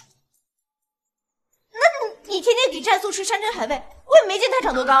猪猪？那你天天给战素吃山珍海味，我也没见他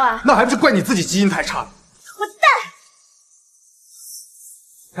长多高啊。那还不是怪你自己基因太差了。混蛋！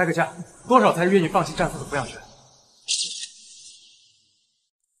开个价，多少才愿意放弃战素的抚养权？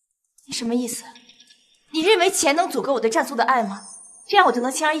你什么意思？你认为钱能阻隔我对战素的爱吗？这样我就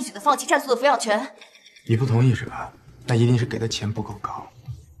能轻而易举的放弃战素的抚养权？你不同意是吧？那一定是给的钱不够高。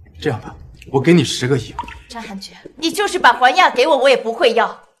这样吧，我给你10个亿。张寒觉，你就是把环亚给我，我也不会要。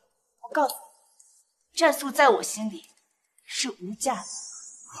我告诉你，战素在我心里是无价的。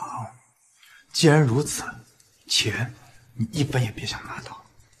好，既然如此，钱你一分也别想拿到，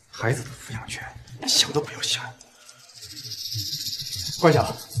孩子的抚养权想都不要想。关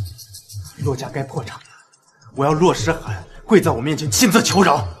晓，洛家该破产了，我要洛诗涵跪在我面前亲自求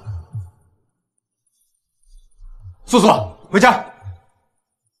饶。素素，回家。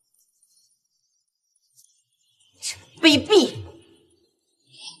卑鄙！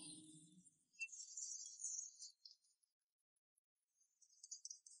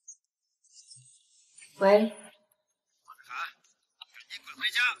喂，你滚回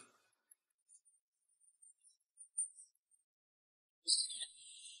家！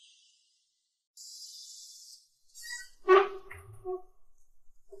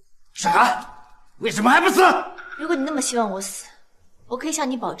诗涵，为什么还不死？如果你那么希望我死，我可以向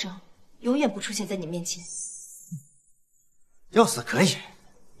你保证，永远不出现在你面前。要死可以，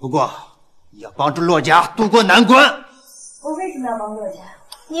不过你要帮助洛家渡过难关。我为什么要帮洛家？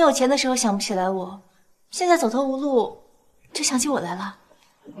你有钱的时候想不起来我，现在走投无路就想起我来了。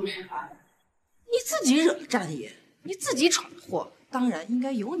不是吧？你自己惹了战爷，你自己闯的祸，当然应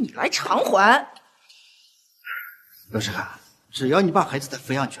该由你来偿还。罗世涵，只要你把孩子的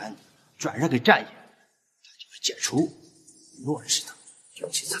抚养权转让给战爷，他就会解除洛氏的经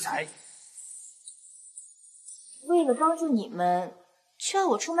济制裁。为了帮助你们，却要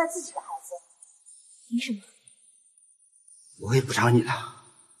我出卖自己的孩子，凭什么？我会补偿你的，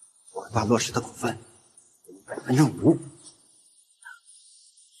我会把洛氏的股份5%。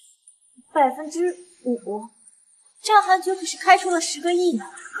5%？战韩爵可是开出了10个亿呢，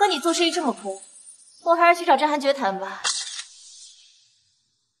可你做生意这么亏，我还是去找战韩爵谈吧。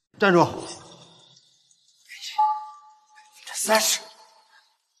站住！30%。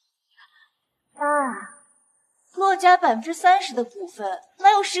爸，洛家30%的股份，哪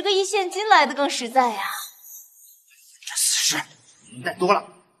有10个亿现金来的更实在呀？40%，你带多了，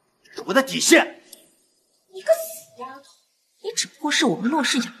这是我的底线。你个死丫头，你只不过是我们洛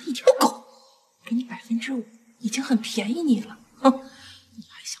氏养的一条狗，给你5%，已经很便宜你了。哼，你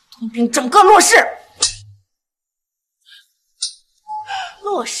还想吞并整个洛氏？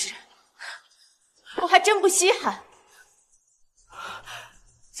洛氏，我还真不稀罕。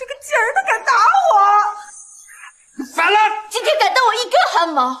这个贱人，他敢打我！反了！今天敢动我一根汗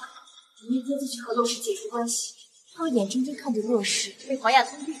毛，明天就去和洛氏解除关系，他会眼睁睁看着洛氏被黄亚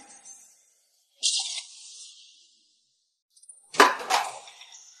吞并。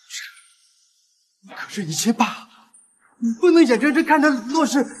可是你亲爸，你不能眼睁睁看着洛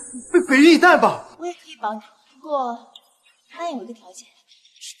氏被毁于一旦吧？我也可以帮你，不过答应我一个条件。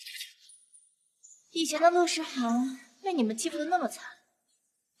以前的洛诗涵被你们欺负的那么惨，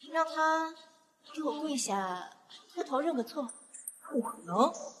让他给我跪下磕头认个错。不可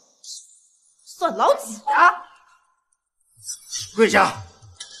能，算老几啊？跪下！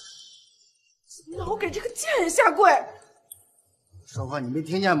老给这个贱人下跪！说话你没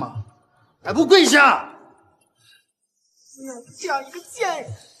听见吗？还不跪下！你让这样一个贱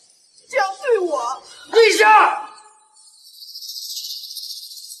人这样对我，跪下！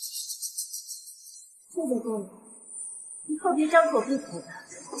现在够了，以后别张口闭口的，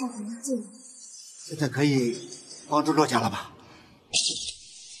让人家进来。现在可以帮助洛家了吧？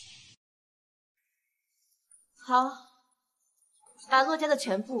好，把洛家的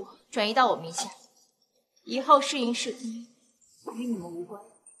全部转移到我名下，以后是赢是亏与你们无关。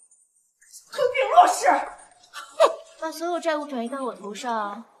吞并洛氏，把所有债务转移到我头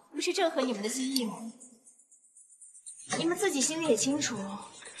上，不是正合你们的心意吗？你们自己心里也清楚，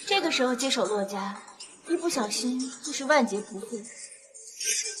这个时候接手洛家，一不小心就是万劫不复。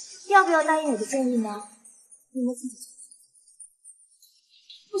要不要答应我的建议呢？你们自己决定。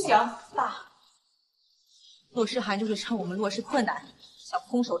不行，爸，洛诗涵就是趁我们洛氏困难，想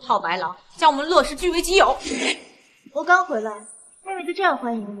空手套白狼，将我们洛氏据为己有。我刚回来，妹妹就这样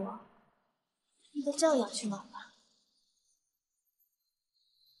欢迎我，你的教养去哪了？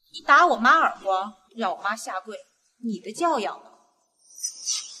你打我妈耳光，让我妈下跪，你的教养呢？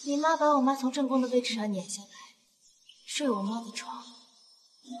你妈把我妈从正宫的位置上撵下来，睡我妈的床，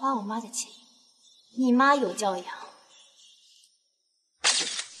花我妈的钱，你妈有教养。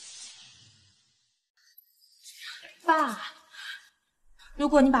爸，如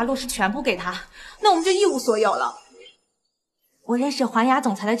果你把洛氏全部给他，那我们就一无所有了。我认识环雅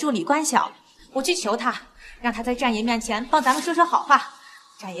总裁的助理关晓，我去求他，让他在战爷面前帮咱们说说好话，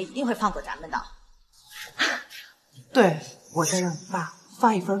战爷一定会放过咱们的。对，我再让你爸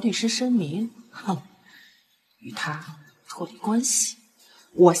发一份律师声明，与他脱离关系。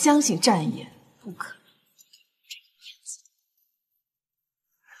我相信战爷不可能给这个面子。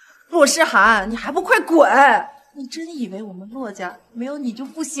洛诗涵，你还不快滚！你真以为我们洛家没有你就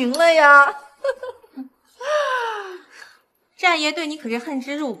不行了呀？战爷对你可是恨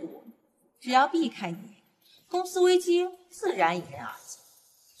之入骨，只要避开你，公司危机自然迎刃而解。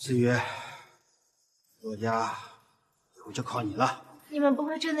至于洛家，以后就靠你了。你们不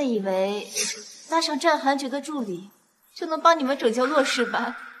会真的以为拉上战韩爵的助理就能帮你们拯救洛氏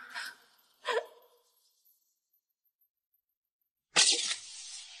吧？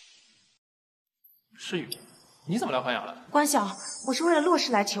诗雨，你怎么来欢雅了？关晓，我是为了洛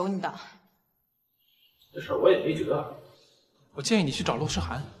氏来求你的。这事我也没辙。我建议你去找洛诗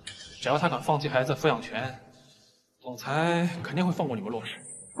涵，只要他敢放弃孩子抚养权，总裁肯定会放过你们洛氏。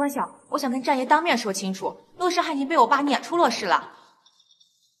关晓，我想跟战爷当面说清楚，洛诗涵已经被我爸撵出洛氏了。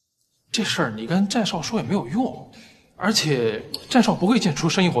这事儿你跟战少说也没有用，而且战少不会见除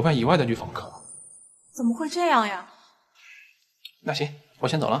生意伙伴以外的女访客。怎么会这样呀？那行，我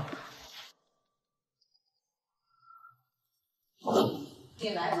先走了。你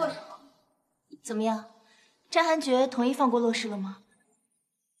来做什么？怎么样，战韩爵同意放过洛氏了吗？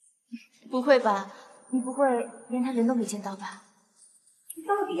不会吧，你不会连他人都没见到吧？你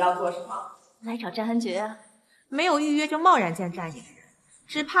到底要做什么？来找战寒绝啊！没有预约就贸然见战野人，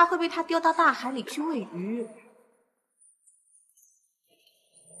只怕会被他丢到大海里去喂鱼。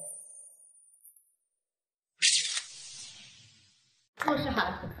陆诗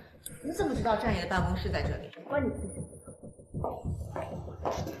涵，你怎么知道战野的办公室在这里？关你屁事！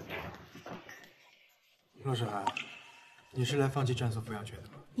陆诗涵，你是来放弃战诉抚养权的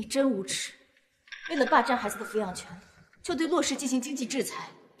吗？你真无耻！为了霸占孩子的抚养权，就对骆氏进行经济制裁。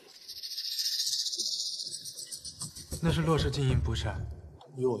那是骆氏经营不善，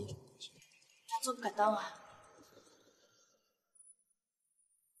与我有什么关系？他做不敢当啊！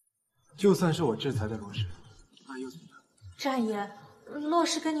就算是我制裁的骆氏，那又怎么样？战野，骆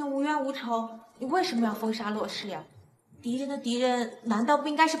氏跟你无冤无仇，你为什么要封杀骆氏呀？敌人的敌人难道不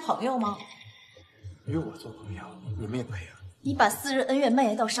应该是朋友吗？与我做朋友，你们也配啊？你把私人恩怨蔓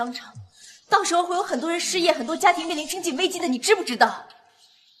延到商场，到时候会有很多人失业，很多家庭面临经济危机的，你知不知道？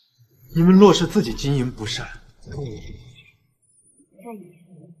你们骆氏自己经营不善，跟我战野，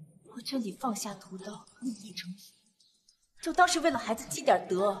我劝你放下屠刀，立地成佛，就当是为了孩子积点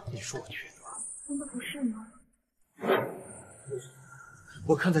德。你说我缺德？难道不是吗？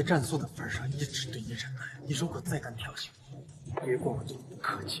我看在战诉的份上，一直对你忍耐。你如果再敢挑衅我，别怪我对你不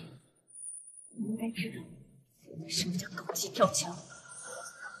客气。你应该知道什么叫狗急跳墙。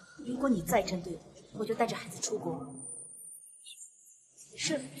如果你再针对我，我就带着孩子出国。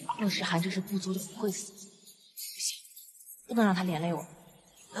是，陆诗涵这是不足就不会死。不行，不能让他连累我。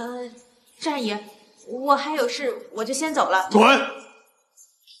战野，我还有事，我就先走了。滚！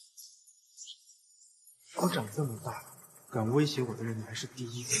我长这么大，敢威胁我的人，你还是第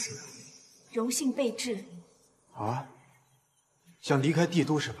一个。荣幸被治。啊？想离开帝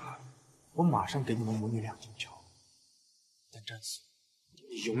都是吧？我马上给你们母女俩进桥。但战诉，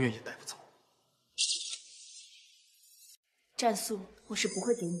你永远也带不走。战诉，我是不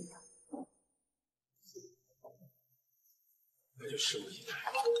会给你的。那就拭目以待。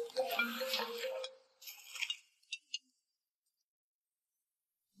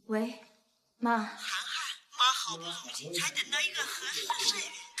喂，妈。涵涵，妈好不容易才等到一个合适的社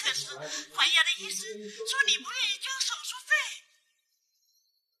员，可是还牙的医生说你不愿意交手术费。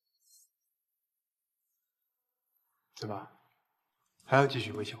怎么，还要继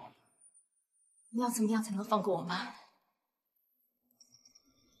续威胁我？你要怎么样才能放过我妈？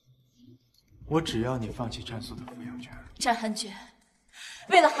我只要你放弃战诉的抚养权。战寒绝，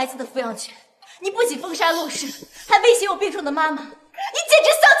为了孩子的抚养权，你不仅封杀骆氏，还威胁我病重的妈妈，你简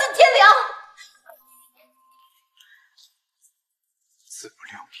直丧尽天良！自不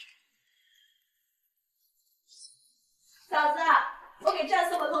量力。嫂子，我给战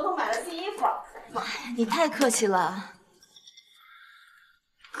诉和彤彤买了新衣服。妈呀，你太客气了。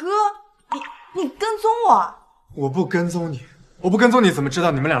哥，你跟踪我？我不跟踪你，我不跟踪你怎么知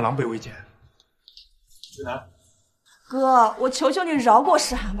道你们俩狼狈为奸？志南，哥，我求求你饶过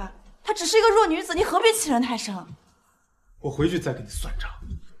诗涵吧，她只是一个弱女子，你何必欺人太甚？我回去再跟你算账。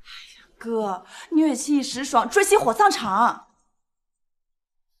哥，虐妻一时爽，追妻火葬场。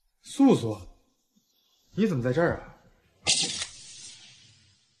素素，你怎么在这儿啊？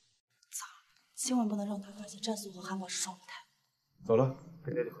糟了，千万不能让他发现战诉和韩某是双胞胎。走了，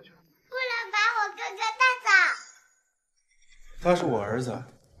跟爹地回去。不能把我哥哥带走。他是我儿子，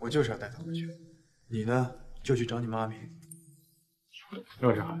我就是要带他回去。你呢，就去找你妈咪。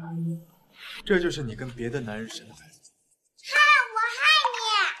陆诗涵，这就是你跟别的男人生的孩子。嗨，我害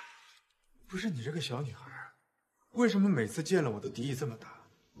你！不是你这个小女孩，为什么每次见了我的敌意这么大？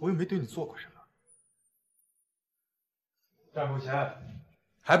我又没对你做过什么。战不前，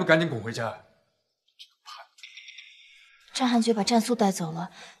还不赶紧滚回家！战寒绝把战诉带走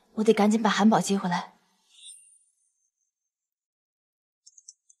了，我得赶紧把韩宝接回来。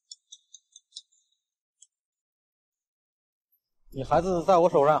你孩子在我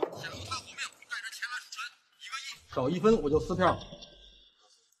手上，少1分我就撕票。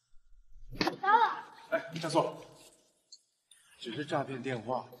到了。哎，战诉，只是诈骗电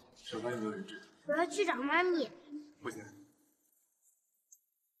话，手上有没有人质？我要去找妈咪。不行。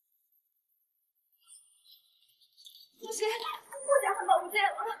不行，我家韩宝不见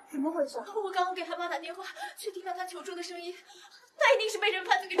了，怎么回事？我刚刚给韩妈打电话，却听到他求助的声音，他一定是被人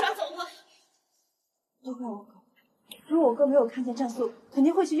贩子给抓走了。都怪我哥。如果我哥没有看见战诉，肯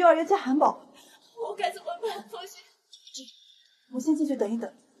定会去幼儿园接韩宝。我该怎么办？放心，我先进去等一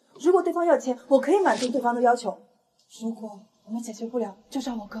等。如果对方要钱，我可以满足对方的要求。如果我们解决不了，就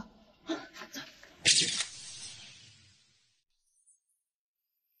找我哥。走。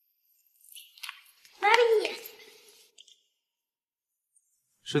妈咪，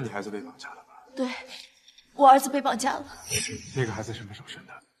是你孩子被绑架了吧？对，我儿子被绑架了。那个孩子什么时候生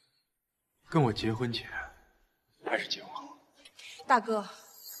的？跟我结婚前还是结婚后？大哥，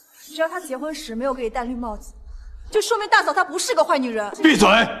只要他结婚时没有给你戴绿帽子，就说明大嫂她不是个坏女人。闭嘴！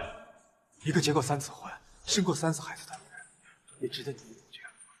一个结过3次婚、生过3次孩子的女人，也值得你这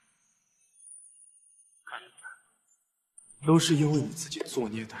样吗？看得出来，都是因为你自己作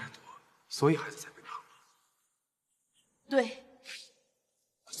孽太多，所以孩子才被绑了。对，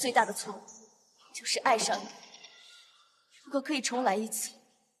我最大的错误就是爱上你。如果可以重来一次，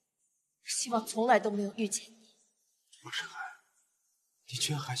希望从来都没有遇见你。陆诗涵，你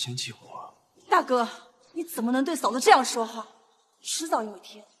居然还嫌弃我？大哥，你怎么能对嫂子这样说话？迟早有一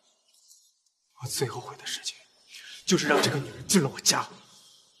天，我最后悔的事情，就是让这个女人进了我家。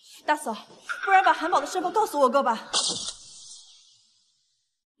大嫂，不然把韩宝的身份告诉我哥吧。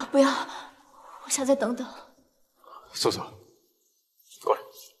不要，我想再等等。素素，过来。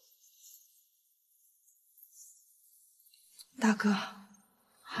大哥，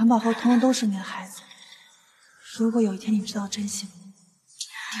韩宝和彤彤都是你的孩子，如果有一天你知道真相，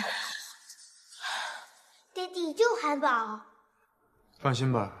爹地救韩宝。放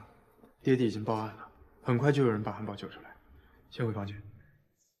心吧，爹地已经报案了，很快就有人把韩宝救出来。先回房间。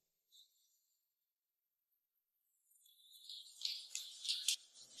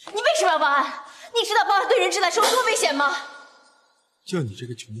你为什么要报案？你知道报案对人质来说多危险吗？就你这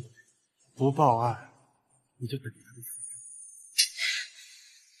个穷鬼，不报案，你就等着他的死。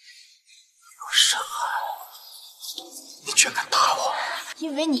陆诗涵，你居然敢打我！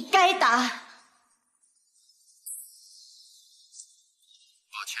因为你该打。把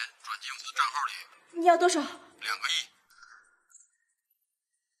钱转进我的账号里。你要多少？2个亿。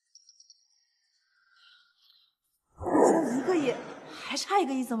剩1个亿，还差1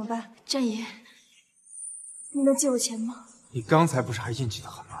个亿怎么办？战爷，你能借我钱吗？你刚才不是还硬气得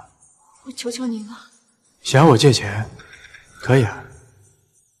很吗？我求求你了。想要我借钱，可以啊，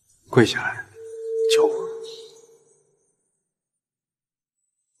跪下来求我。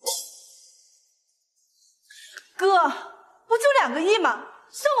哥，不就2个亿吗？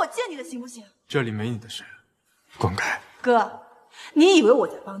算我借你的行不行？这里没你的事，滚开！哥，你以为我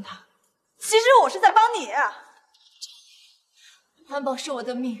在帮他，其实我是在帮你。韩宝是我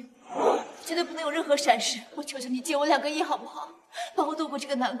的命，绝对不能有任何闪失。我求求你借我2个亿好不好？帮我度过这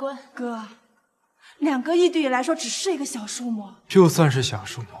个难关。哥，2个亿对你来说只是一个小数目。就算是小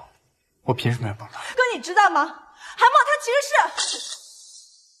数目，我凭什么要帮他？哥，你知道吗？韩宝他其实是……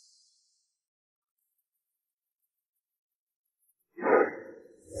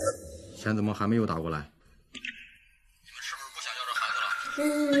钱怎么还没有打过来？求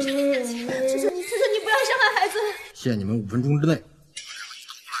求你，求求你不要伤害孩子！限你们5分钟之内，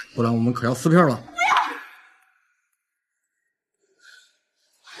不然我们可要撕票了。不要！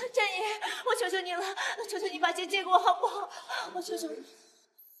战爷，我求求你了，求求你把钱借给我好不好？我求求你。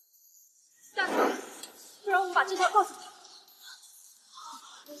大嫂，不然我们把真相告诉他。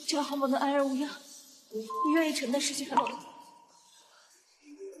只要韩宝能安然无恙，我愿意承担失去韩宝的。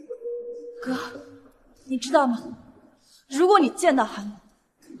哥，你知道吗？如果你见到韩宝，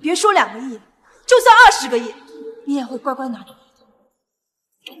别说2个亿，就算20个亿，你也会乖乖拿出来。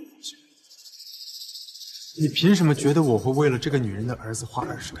你凭什么觉得我会为了这个女人的儿子花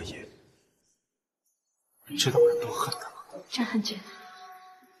20个亿？你知道我有多恨他吗？战汉觉得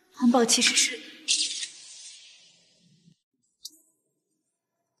韩宝其实是……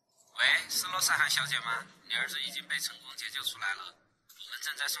喂，是洛赛涵小姐吗？你儿子已经被成功解救出来了，我们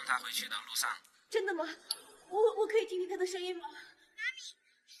正在送他回去的路上。真的吗？我可以听听他的声音吗？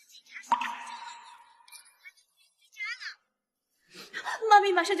妈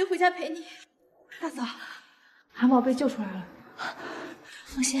咪马上就回家陪你。大嫂，韩宝被救出来了，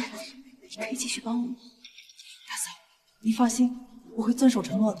放心，你可以继续帮我。大嫂，你放心，我会遵守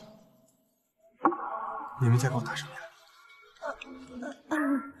承诺的。你们在给我打什么呀？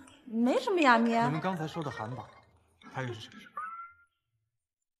没什么呀，咪。你们刚才说的韩宝，他又是什么事？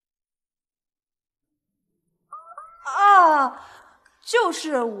啊，就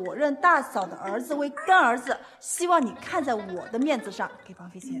是我认大嫂的儿子为干儿子，希望你看在我的面子上给绑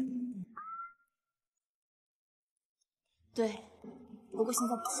匪钱。对，不过现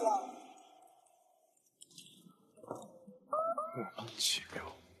在不需要了。莫名其妙。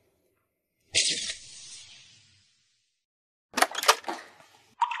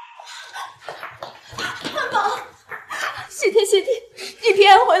汉堡，谢天谢地，你平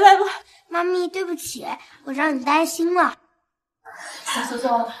安回来了。妈咪，对不起，我让你担心了。素素，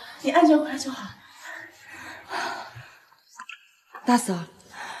你安全回来就好。大嫂，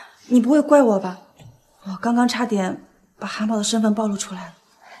你不会怪我吧？我刚刚差点把韩宝的身份暴露出来了。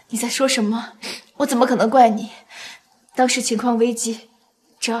你在说什么？我怎么可能怪你？当时情况危急，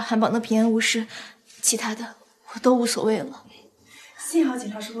只要韩宝能平安无事，其他的我都无所谓了。幸好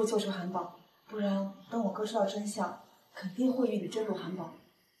警察叔叔救出韩宝，不然等我哥知道真相，肯定会一笔追捕韩宝。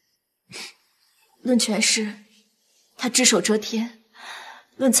论权势，他只手遮天；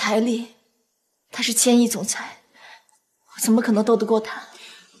论财力，他是千亿总裁，我怎么可能斗得过他？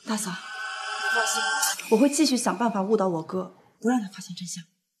大嫂，放心，我会继续想办法误导我哥，不让他发现真相。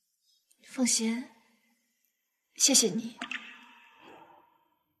凤贤，谢谢你。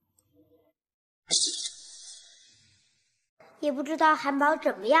也不知道韩宝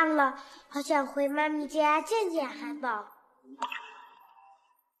怎么样了，好想回妈咪家见见韩宝。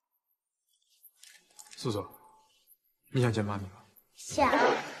素素，你想见妈咪吗？想。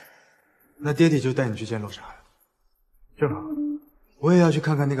那爹地就带你去见洛沙。正好，我也要去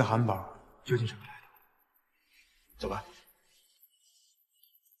看看那个韩宝究竟什么来头。走吧。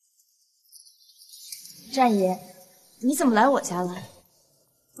战爷，你怎么来我家了？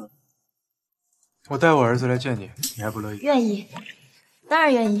我带我儿子来见你，你还不乐意？愿意，当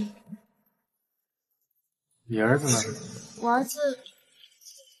然愿意。你儿子呢？我儿子，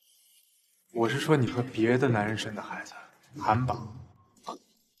我是说你和别的男人生的孩子，韩宝。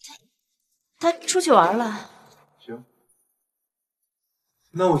他出去玩了。行，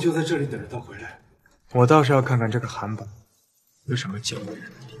那我就在这里等着他回来。我倒是要看看这个韩宝有什么见不得人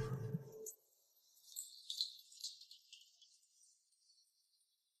的地方。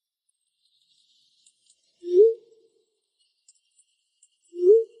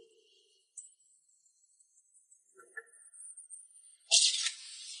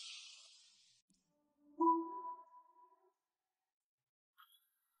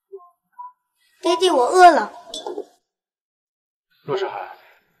爹地，我饿了。洛世涵，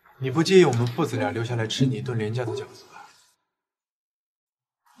你不介意我们父子俩留下来吃你一顿廉价的饺子吧？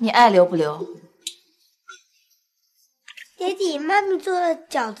你爱留不留？爹地，妈咪做的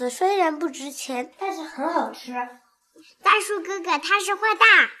饺子虽然不值钱，但是很好吃。大树哥哥他是坏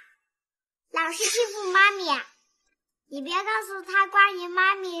蛋，老是欺负妈咪。你别告诉他关于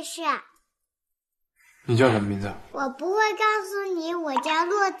妈咪的事。你叫什么名字？我不会告诉你，我叫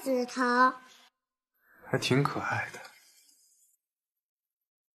骆子头。还挺可爱的。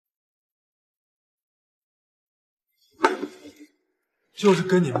就是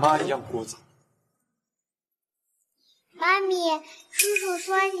跟你妈一样聒噪。妈咪，叔叔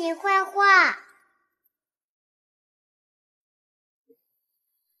说你坏话。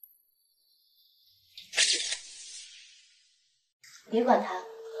别管他，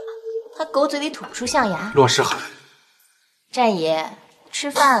他狗嘴里吐不出象牙。洛世涵，战爷，吃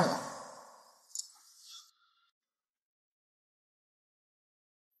饭了。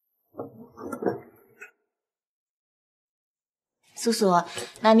苏苏，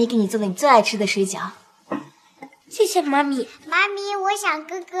妈咪给你做了你最爱吃的水饺。谢谢妈咪。妈咪，我想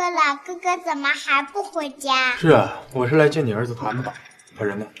哥哥了，哥哥怎么还不回家？是啊，我是来见你儿子韩宝，他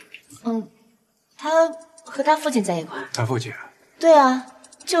人呢？他和他父亲在一块儿。他父亲？对啊，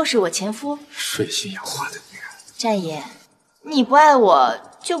就是我前夫。水性杨花的女人。战爷，你不爱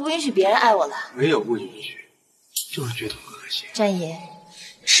我，就不允许别人爱我了？没有不允许，就是觉得恶心。战爷，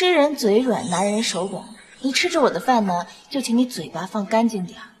吃人嘴软，拿人手软。你吃着我的饭呢，就请你嘴巴放干净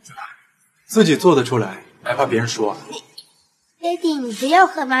点。自己做得出来，还怕别人说？爹地，你不要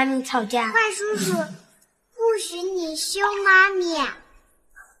和妈咪吵架。坏叔叔，不许你凶妈咪。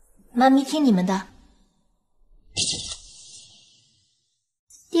妈咪听你们的。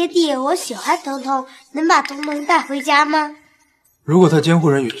爹地，我喜欢彤彤，能把彤彤带回家吗？如果他监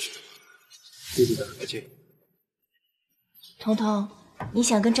护人允许，弟弟当然不介意。彤彤，你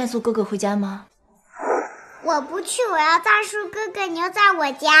想跟战素哥哥回家吗？我不去，我要大树哥哥留在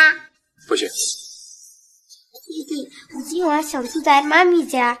我家。不行。弟弟，我今晚想住在妈咪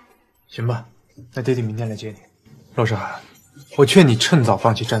家。行吧，那爹地明天来接你。洛世涵，我劝你趁早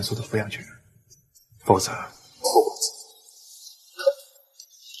放弃战素的抚养权，否则后果自负。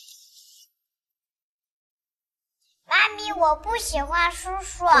妈咪，我不喜欢叔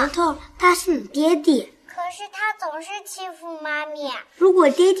叔。彤彤，他是你爹地。可是他总是欺负妈咪。如果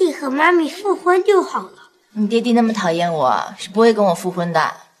爹地和妈咪复婚就好了。你爹地那么讨厌我，是不会跟我复婚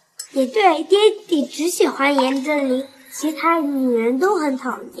的。也对，爹地只喜欢颜真菱，其他女人都很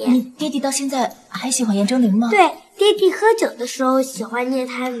讨厌。你爹地到现在还喜欢颜真菱吗？对，爹地喝酒的时候喜欢念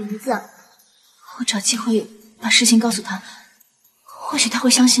她名字。我找机会把事情告诉他，或许他会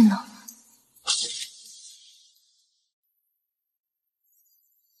相信呢。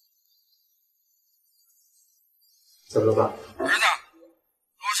怎么了爸？儿子，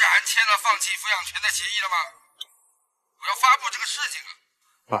陆世涵签了放弃抚养权的协议了吗？我要发布这个事情了。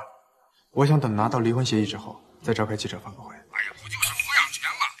爸，我想等拿到离婚协议之后，再召开记者发布会。哎呀，不就是抚养权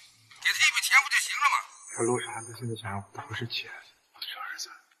吗？给他一笔钱不就行了吗？可陆少涵他现在想要的不是钱，是儿子。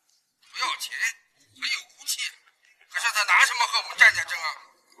不要钱，很有骨气。可是他拿什么和我们战争啊？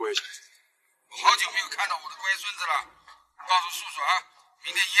我也觉得。我好久没有看到我的乖孙子了，告诉叔叔啊，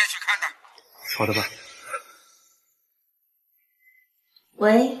明天爷爷去看他。好的吧。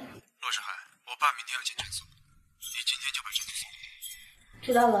喂，陆少涵，我爸明天要见战素，你今天就把战素送给我。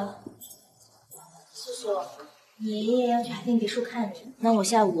知道了。叔叔，你爷爷要去海淀别墅看你，那我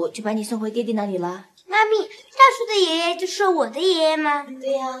下午就把你送回爹地那里了。妈咪，战术的爷爷就是我的爷爷吗？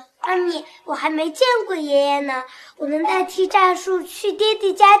对呀。妈咪，我还没见过爷爷呢，我能代替战术去爹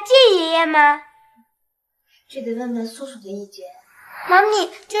地家见爷爷吗？这得问问叔叔的意见。妈咪，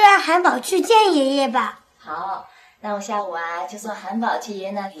就让韩宝去见爷爷吧。好，那我下午就送韩宝去爷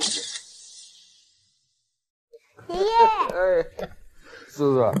爷那里。爷爷，哎，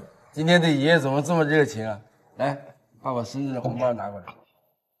叔叔，今天对爷爷怎么这么热情啊？来，把我生日的红包拿过来。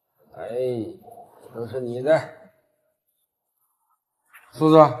哎，都是你的。叔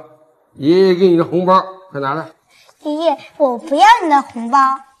叔，爷爷给你的红包，快拿来。爷爷，我不要你的红包。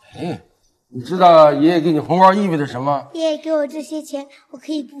哎，你知道爷爷给你红包意味着什么？爷爷给我这些钱，我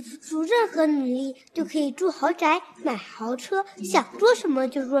可以不付出任何努力，就可以住豪宅、买豪车，想做什么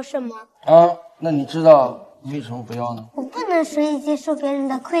就做什么。啊，那你知道你为什么不要呢？我不能随意接受别人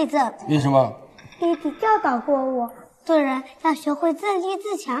的馈赠。为什么？爹地教导过我，做人要学会自立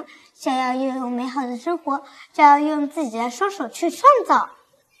自强，想要拥有美好的生活，就要用自己的双手去创造。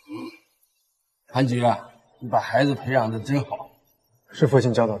韩菊啊，你把孩子培养的真好。是父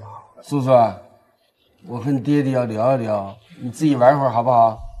亲教导的好。叔叔啊，我和你爹爹要聊一聊，你自己玩会儿好不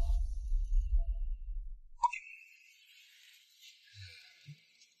好？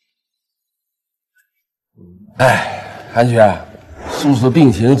哎，韩菊啊，叔叔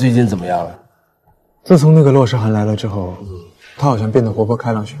病情最近怎么样了？自从那个洛诗涵来了之后，他好像变得活泼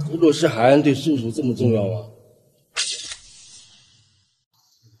开朗许多。洛诗涵对叔叔这么重要吗？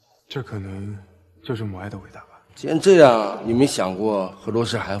这可能就是母爱的伟大吧。既然这样，你没想过和洛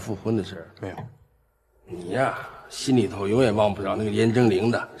诗涵复婚的事儿？没有。你呀，心里头永远忘不了那个严正玲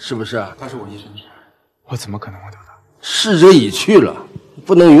的，是不是啊？她是我一生之爱，我怎么可能忘掉她？逝者已去了，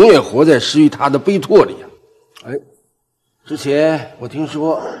不能永远活在失于她的悲唾里。哎，之前我听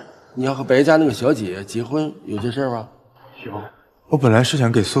说你要和白家那个小姐结婚，有这事儿吗？有。我本来是想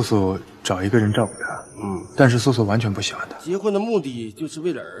给素素找一个人照顾她，但是素素完全不喜欢她。结婚的目的就是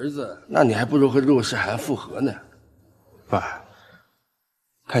为了儿子，那你还不如和洛诗涵复合呢。爸，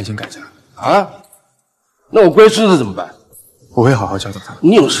他已经改嫁了。啊？那我乖孙子怎么办？我会好好教导他。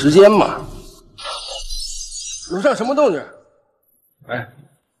你有时间吗？楼上什么动静？哎，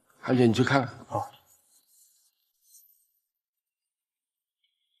韩姐，你去看看。好。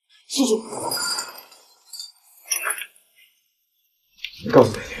叔叔，告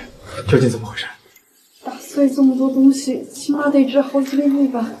诉爹爹，究竟怎么回事？打碎这么多东西，起码得治好几个月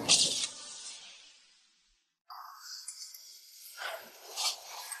吧。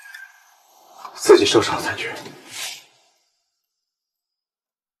自己受伤才去。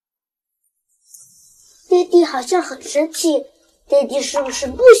爹地好像很生气，爹地是不是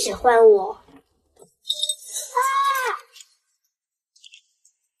不喜欢我？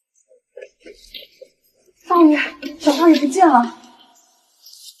少爷，小少爷不见了。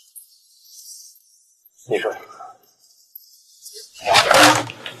你说什么？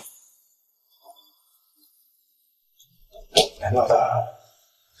难道他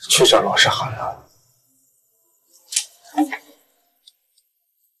去找洛诗涵了？你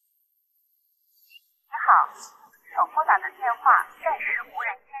好，所拨打的电话暂时无人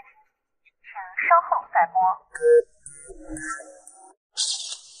接听，请稍后再拨。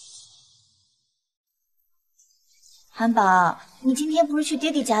韩宝，你今天不是去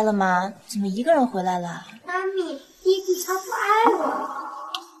爹地家了吗？怎么一个人回来了？妈咪，爹地他不爱我。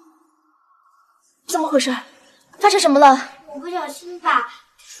怎么回事？发生什么了？我不小心把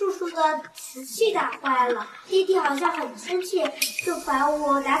叔叔的瓷器打坏了，爹地好像很生气，就罚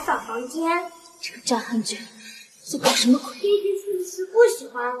我打扫房间。这个战汉君在搞什么鬼？爹地是不是不喜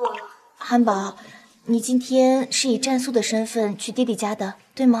欢我了？韩宝，你今天是以战素的身份去爹地家的，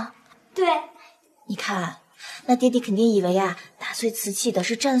对吗？对。你看，那爹地肯定以为打碎瓷器的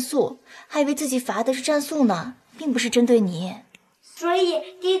是战素，还以为自己罚的是战素呢，并不是针对你。所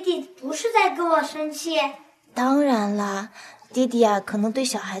以爹地不是在跟我生气。当然啦，爹地可能对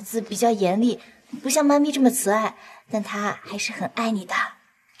小孩子比较严厉，不像妈咪这么慈爱，但他还是很爱你的。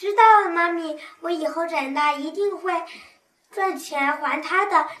知道了，妈咪，我以后长大一定会赚钱还他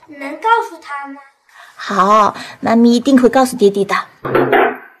的，你能告诉他吗？好，妈咪一定会告诉爹地的。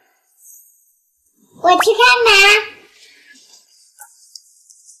去看哪？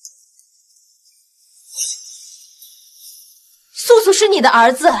素素是你的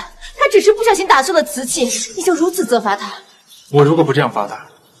儿子，他只是不小心打碎了瓷器，你就如此责罚他？我如果不这样罚他，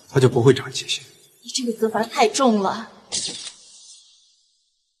他就不会长记性。你这个责罚太重了。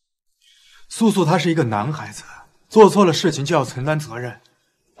素素他是一个男孩子，做错了事情就要承担责任。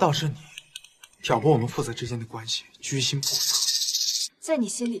倒是你，挑拨我们父子之间的关系，居心叵测。在你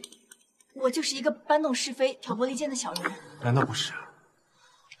心里，我就是一个搬弄是非、挑拨离间的小人。难道不是？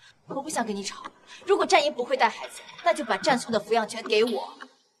我不想跟你吵。如果战爷不会带孩子，那就把战素的抚养权给我。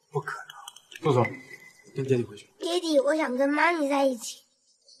不可能。素素，跟爹地回去。爹地，我想跟妈咪在一起。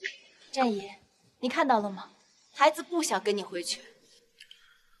战爷，你看到了吗？孩子不想跟你回去。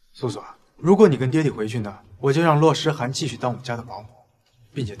素素，如果你跟爹地回去呢，我就让洛诗涵继续当我们家的保姆，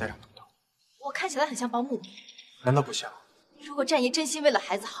并且带上彤彤。我看起来很像保姆，难道不像？如果战爷真心为了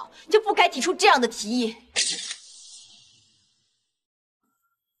孩子好，就不该提出这样的提议。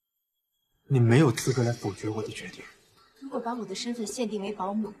你没有资格来否决我的决定。如果把我的身份限定为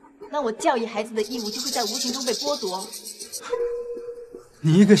保姆，那我教育孩子的义务就会在无形中被剥夺。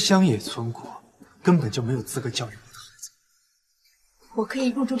你一个乡野村姑，根本就没有资格教育我的孩子。我可以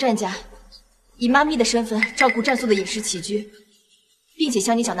入住战家，以妈咪的身份照顾战素的饮食起居，并且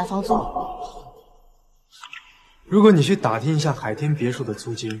向你缴纳房租。如果你去打听一下海天别墅的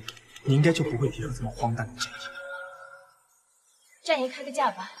租金，你应该就不会提出这么荒诞的建议。战爷开个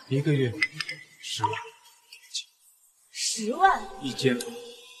价吧，1个月10万，10万一间。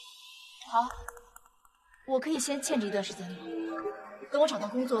好，我可以先欠着一段时间吗？等我找到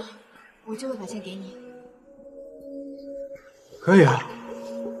工作，我就会把钱给你。可以啊，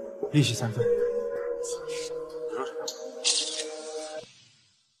利息3分。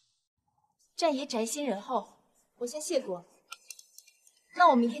战爷宅心仁厚，我先谢过。那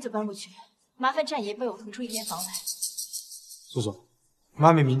我明天就搬过去，麻烦战爷为我腾出一间房来。素素，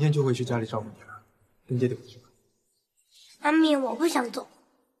妈咪明天就会去家里照顾你了，跟爹爹回去吧。妈咪，我不想走。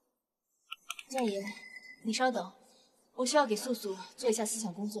战爷，你稍等，我需要给素素做一下思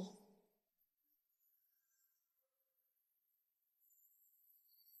想工作。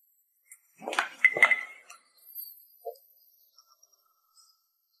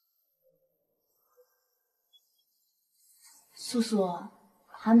素素，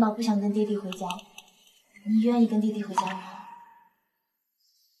韩宝不想跟爹地回家，你愿意跟爹地回家吗？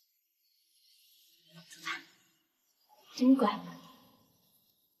走吧，真乖。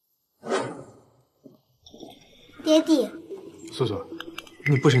爹地，素素，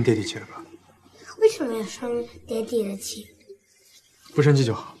你不生爹地气了吧？为什么要生爹地的气？不生气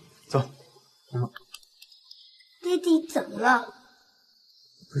就好。走，爹地怎么了？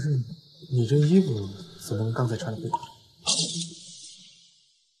不是，你这衣服怎么跟刚才穿的不一样？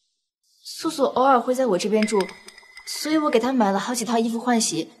素素偶尔会在我这边住，所以我给她买了好几套衣服换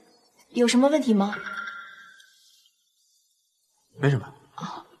洗，有什么问题吗？没什么。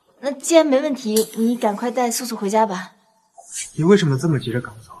那既然没问题，你赶快带素素回家吧。你为什么这么急着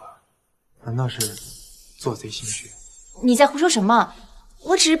赶走啊？难道是做贼心虚？你在胡说什么？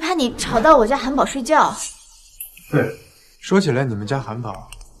我只是怕你吵到我家韩宝睡觉。对，说起来你们家韩宝，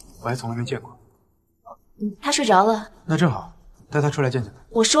我还从来没见过。他睡着了。那正好，带他出来见见他。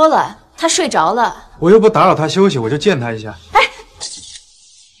我说了，他睡着了。我又不打扰他休息，我就见他一下。哎，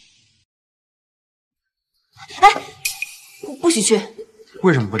不许去！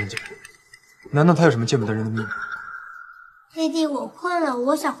为什么不能见？难道他有什么见不得人的秘密？爹地，我困了，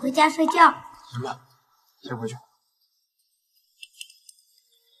我想回家睡觉。行吧，先回去。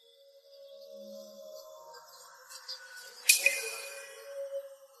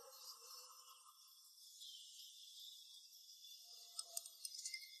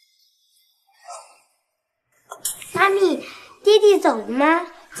妈咪，爹地走了吗？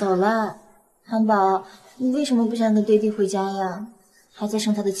走了。韩宝，你为什么不想跟爹地回家呀？还在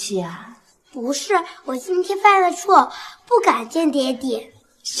生他的气啊？不是，我今天犯了错，不敢见爹地。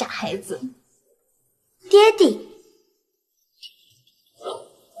傻孩子。爹地。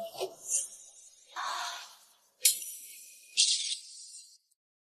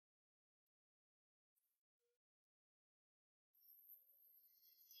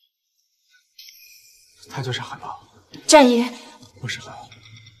他就是韩宝。战爷，我知道，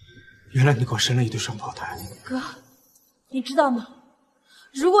原来你给我生了一对双胞胎。哥，你知道吗？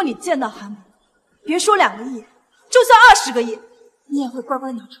如果你见到韩宝，别说2个亿，就算20个亿，你也会乖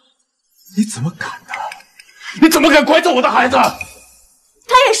乖拿出来。你怎么敢的？你怎么敢拐走我的孩子？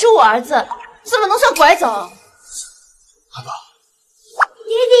他也是我儿子，怎么能算拐走？韩宝，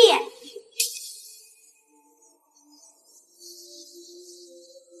爹地。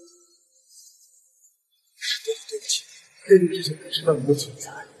爹地之前不知道你的存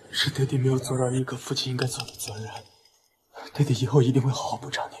在，是爹地没有做到一个父亲应该做的责任。爹地以后一定会好好补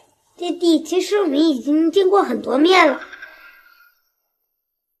偿你。爹地，其实我们已经见过很多面了。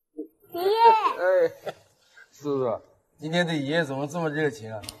爷爷，哎，叔叔，今天对爷爷怎么这么热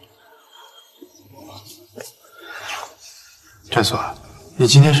情啊？战素，你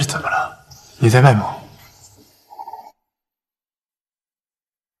今天是怎么了？你在卖萌？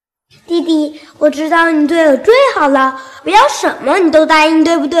弟弟，我知道你对我最好了，我要什么你都答应，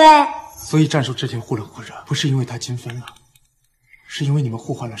对不对？所以战术之前忽冷忽热，不是因为他精分了，是因为你们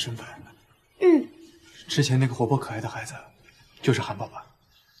互换了身份。嗯。之前那个活泼可爱的孩子，就是韩爸爸。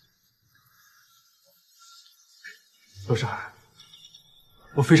陆诗涵，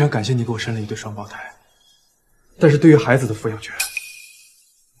我非常感谢你给我生了一对双胞胎，但是对于孩子的抚养权，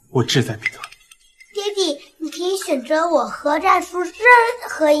我志在必得。爹地，你可以选择我和战叔任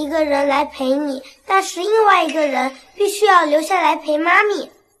何一个人来陪你，但是另外一个人必须要留下来陪妈咪。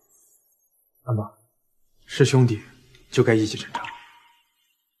妈妈，是兄弟就该一起成长。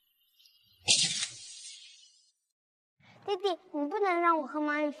爹地，你不能让我和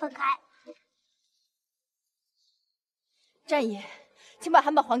妈咪分开。战爷，请把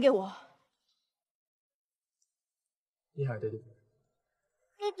韩宝还给我。你好，爹地。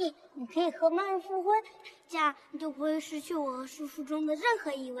爹地，你可以和妈咪复婚，这样你就不会失去我和叔叔中的任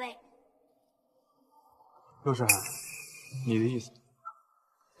何一位。陆诗涵，你的意思？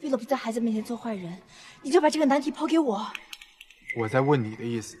为了不在孩子面前做坏人，你就把这个难题抛给我。我在问你的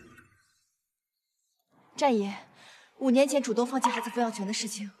意思。战爷，5年前主动放弃孩子抚养权的事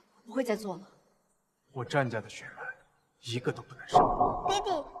情，我不会再做了。我战家的血脉，一个都不能少。爹地，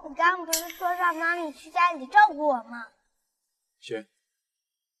你刚刚不是说让妈咪去家里照顾我吗？行。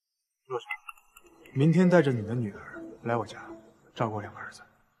陆诗涵，明天带着你的女儿来我家照顾2个儿子。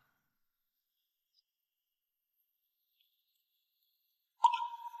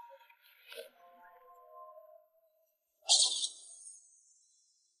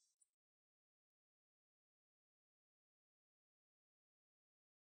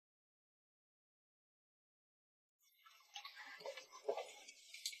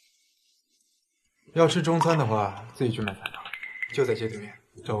要吃中餐的话，自己去买菜吧，就在街对面，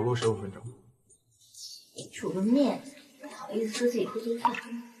走路15分钟。煮个面，不好意思说自己会做饭。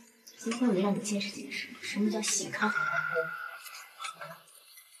今天我得让你见识见识什么叫喜糠。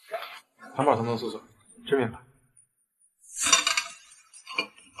韩宝，速速，吃面吧。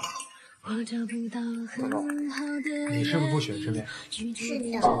等等，你是不是不喜欢吃面？是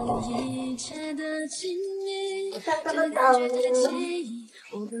的。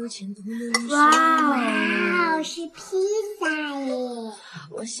哇，是披萨耶！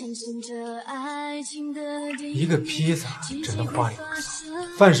一个披萨真的花里胡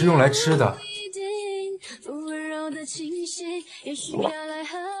哨，饭是用来吃的。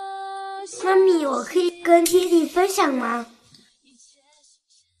妈咪，我可以跟爹地分享吗？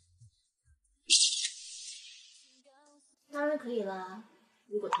当然可以啦，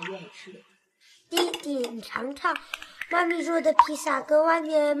如果他愿意吃的话。弟弟，你尝尝，妈咪做的披萨跟外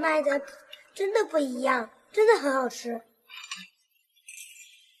面卖的真的不一样，真的很好吃。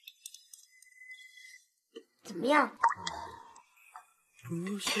怎么样？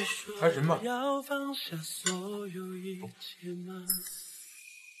还行吧。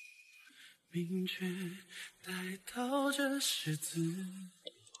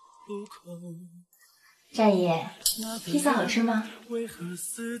战爷，披萨好吃吗？不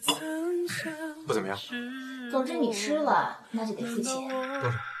怎么样。总之你吃了，那就得付钱。多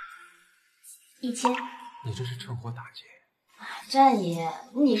少？1000。你这是趁火打劫。战爷，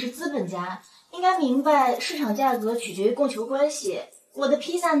你是资本家，应该明白市场价格取决于供求关系。我的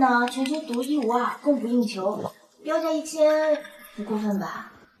披萨呢，全球独一无二，供不应求，标价1000，不过分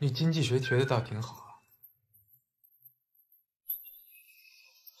吧？你经济学学的倒挺好啊。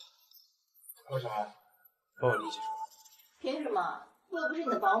为啥？帮我一起说。凭什么？我又不是你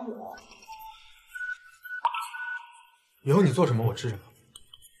的保姆。以后你做什么我吃什么，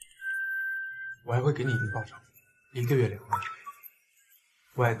我还会给你一定报酬，1个月2万，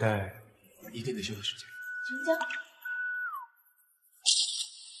外带一定的休息时间。成交。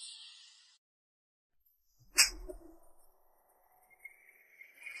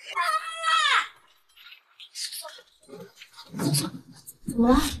怎么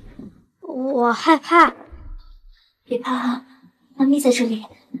了？我害怕。别怕啊，妈咪在这里，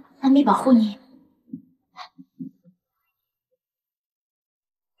妈咪保护你。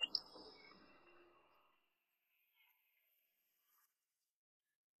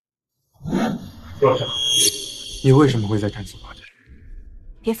若是，你为什么会在战组房间？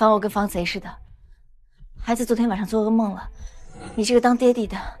别烦我跟防贼似的。孩子昨天晚上做噩梦了，你这个当爹地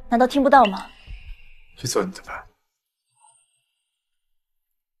的难道听不到吗？去做你的吧。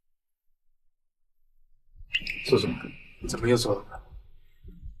素素，怎么又做噩梦？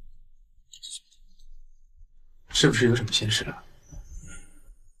是不是有什么心事啊？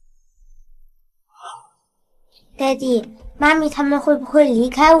爹地，妈咪他们会不会离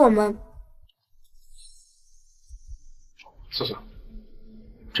开我们？素素，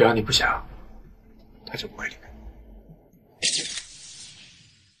只要你不想，他就不会离开。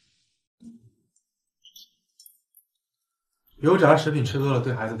油炸食品吃多了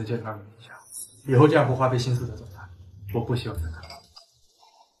对孩子的健康有影响，以后这样不花费心思的做饭，我不希望再看到。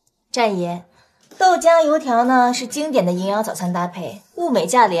战爷，豆浆油条呢是经典的营养早餐搭配，物美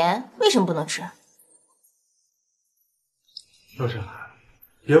价廉，为什么不能吃？陆胜寒，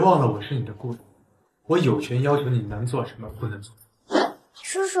别忘了我是你的雇主，我有权要求你能做什么，不能做。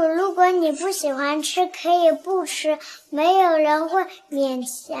叔叔，如果你不喜欢吃，可以不吃，没有人会勉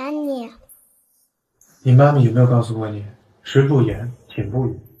强你。你妈咪有没有告诉过你，食不言，寝不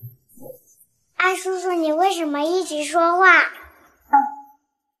语？啊，叔叔，你为什么一直说话？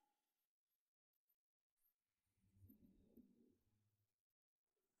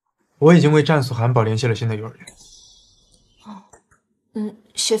我已经为战素韩宝联系了新的幼儿园。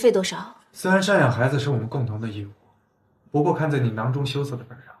学费多少？虽然赡养孩子是我们共同的义务，不过看在你囊中羞涩的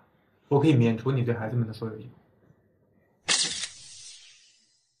份上，我可以免除你对孩子们的所有义务。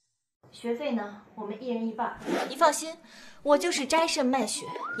学费呢，我们1人1半。你放心，我就是摘肾卖血，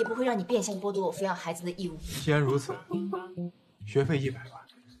也不会让你变相剥夺我抚养孩子的义务。既然如此，学费100万，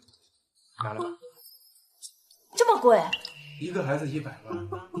拿了吧。这么贵？一个孩子100万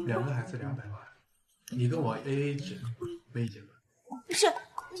，2个孩子200万，你跟我 AA 制，没意见吧？不是，幼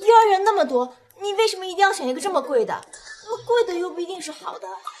儿园那么多，你为什么一定要选一个这么贵的？贵的又不一定是好的。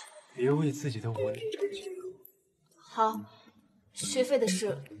别为自己的无理着急。好，学费的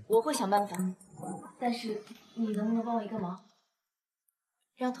事我会想办法，但是你能不能帮我一个忙，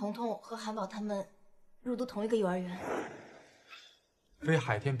让彤彤和韩宝他们入读同一个幼儿园？非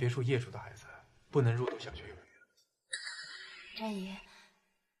海天别墅业主的孩子不能入读小学幼儿园。战爷，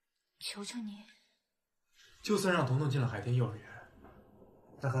求求你。就算让彤彤进了海天幼儿园，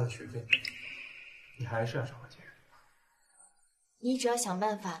那他的学费你还是要找我借。你只要想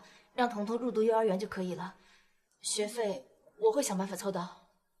办法让彤彤入读幼儿园就可以了，学费我会想办法凑到。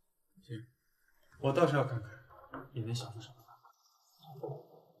行，我倒是要看看你能想出什么办法。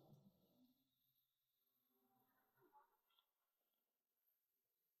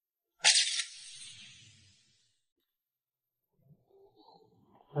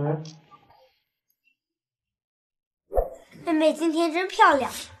妹妹今天真漂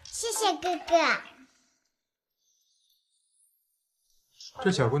亮，谢谢哥哥。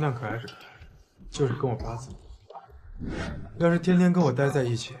这小姑娘可爱是可爱，就是跟我八字。要是天天跟我待在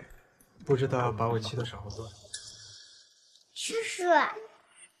一起，不知道要把我气得少多少。叔叔，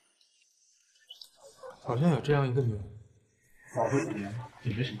好像有这样一个女人，保护你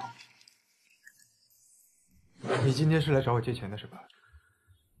也没什么。你今天是来找我借钱的是吧？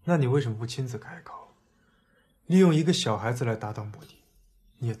那你为什么不亲自开口？利用一个小孩子来达到目的，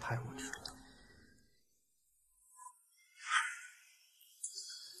你也太无知了。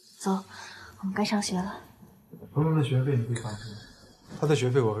走，我们该上学了。彤彤的学费你可以放心，她的学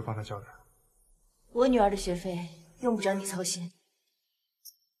费我会帮她交的。我女儿的学费用不着你操心。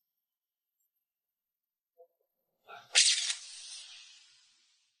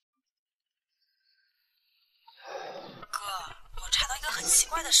哥，我查到一个很奇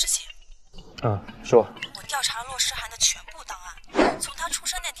怪的事情。说。我调查了洛诗涵的全部档案，从她出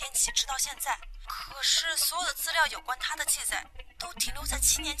生那天起直到现在，可是所有的资料有关她的记载都停留在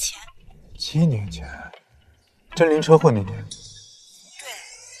7年前。7年前，真灵车祸那年。对，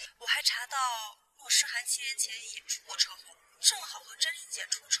我还查到洛诗涵7年前也出过车祸，正好和真灵姐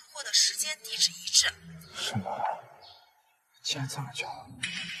出车祸的时间地址一致。什么？竟然这么巧？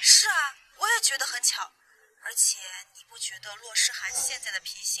是啊，我也觉得很巧。而且你不觉得洛诗涵现在的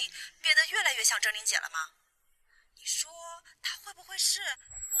脾性变得越来越像真灵姐了吗？你说她会不会是……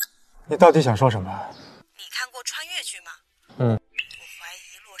你到底想说什么？你看过穿越剧吗？我怀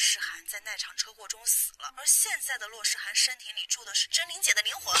疑洛诗涵在那场车祸中死了，而现在的洛诗涵身体里住的是真灵姐的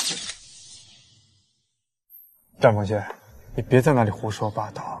灵魂。段凤仙，你别在那里胡说八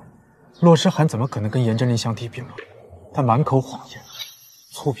道。洛诗涵怎么可能跟颜真灵相提并论？她满口谎言，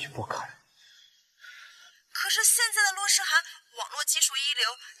粗鄙不堪。可是现在的洛诗涵网络技术一流，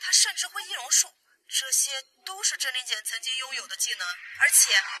她甚至会易容术，这些都是真灵姐曾经拥有的技能。而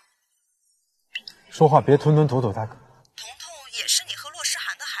且，说话别吞吞吐吐，大哥。彤彤也是你和洛诗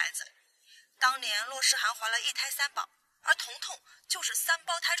涵的孩子，当年洛诗涵怀了1胎3宝，而彤彤就是3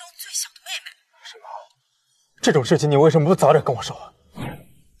胞胎中最小的妹妹。是吗？这种事情你为什么不早点跟我说？因为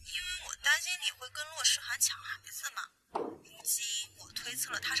我担心你会跟洛诗涵抢孩子嘛。如今我推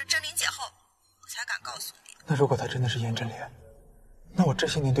测了她是真灵姐后，我才敢告诉你。那如果她真的是颜真灵，那我这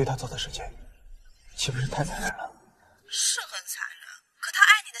些年对她做的事情，岂不是太残忍了？是很残忍，可她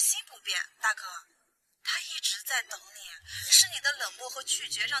爱你的心不变，大哥。她一直在等你，是你的冷漠和拒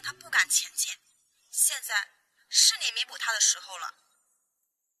绝让她不敢前进。现在是你弥补她的时候了。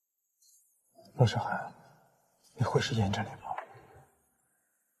洛诗涵，你会是颜真灵吗？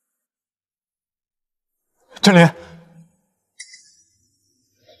真灵，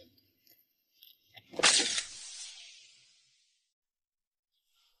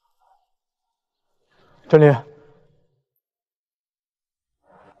真灵，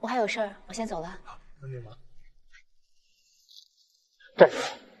我还有事儿，我先走了。真灵吗？战爷，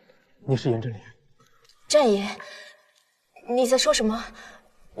你是颜真灵？战爷，你在说什么？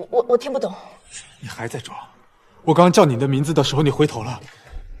我听不懂。你还在装？我刚刚叫你的名字的时候，你回头了。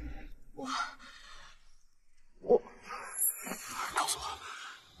我，告诉我，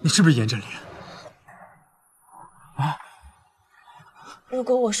你是不是颜真灵？啊？如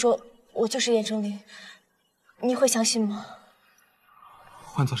果我说我就是颜真灵，你会相信吗？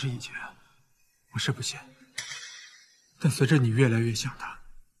换作是以前，我是不信。但随着你越来越像他，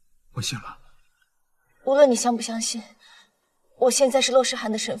我信了。无论你相不相信，我现在是洛诗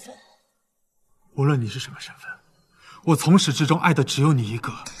涵的身份。无论你是什么身份，我从始至终爱的只有你一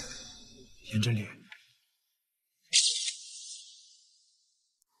个，颜真灵。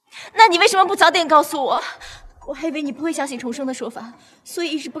那你为什么不早点告诉我？我还以为你不会相信重生的说法，所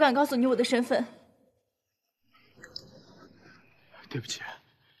以一直不敢告诉你我的身份。对不起。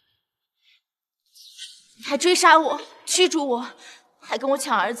你还追杀我，驱逐我，还跟我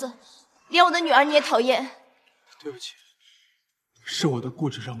抢儿子，连我的女儿你也讨厌。对不起，是我的固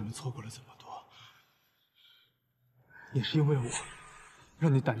执让我们错过了这么多。也是因为我，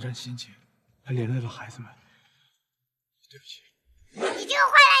让你胆战心惊，还连累了孩子们。对不起。你这个坏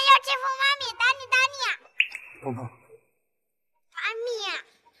人要欺负妈咪，打你！彤彤，妈咪，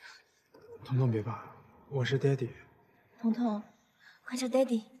彤彤别怕，我是爹地。彤彤，快叫爹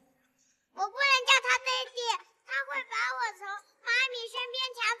地。我不能叫他爹地，他会把我从妈咪身边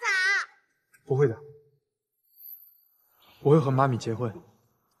抢走。不会的，我会和妈咪结婚，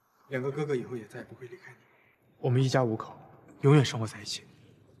两个哥哥以后也再也不会离开你。我们一家5口，永远生活在一起，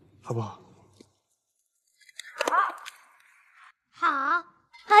好不好？好，好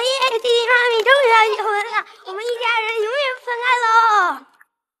耶！弟弟妈咪终于要结婚了，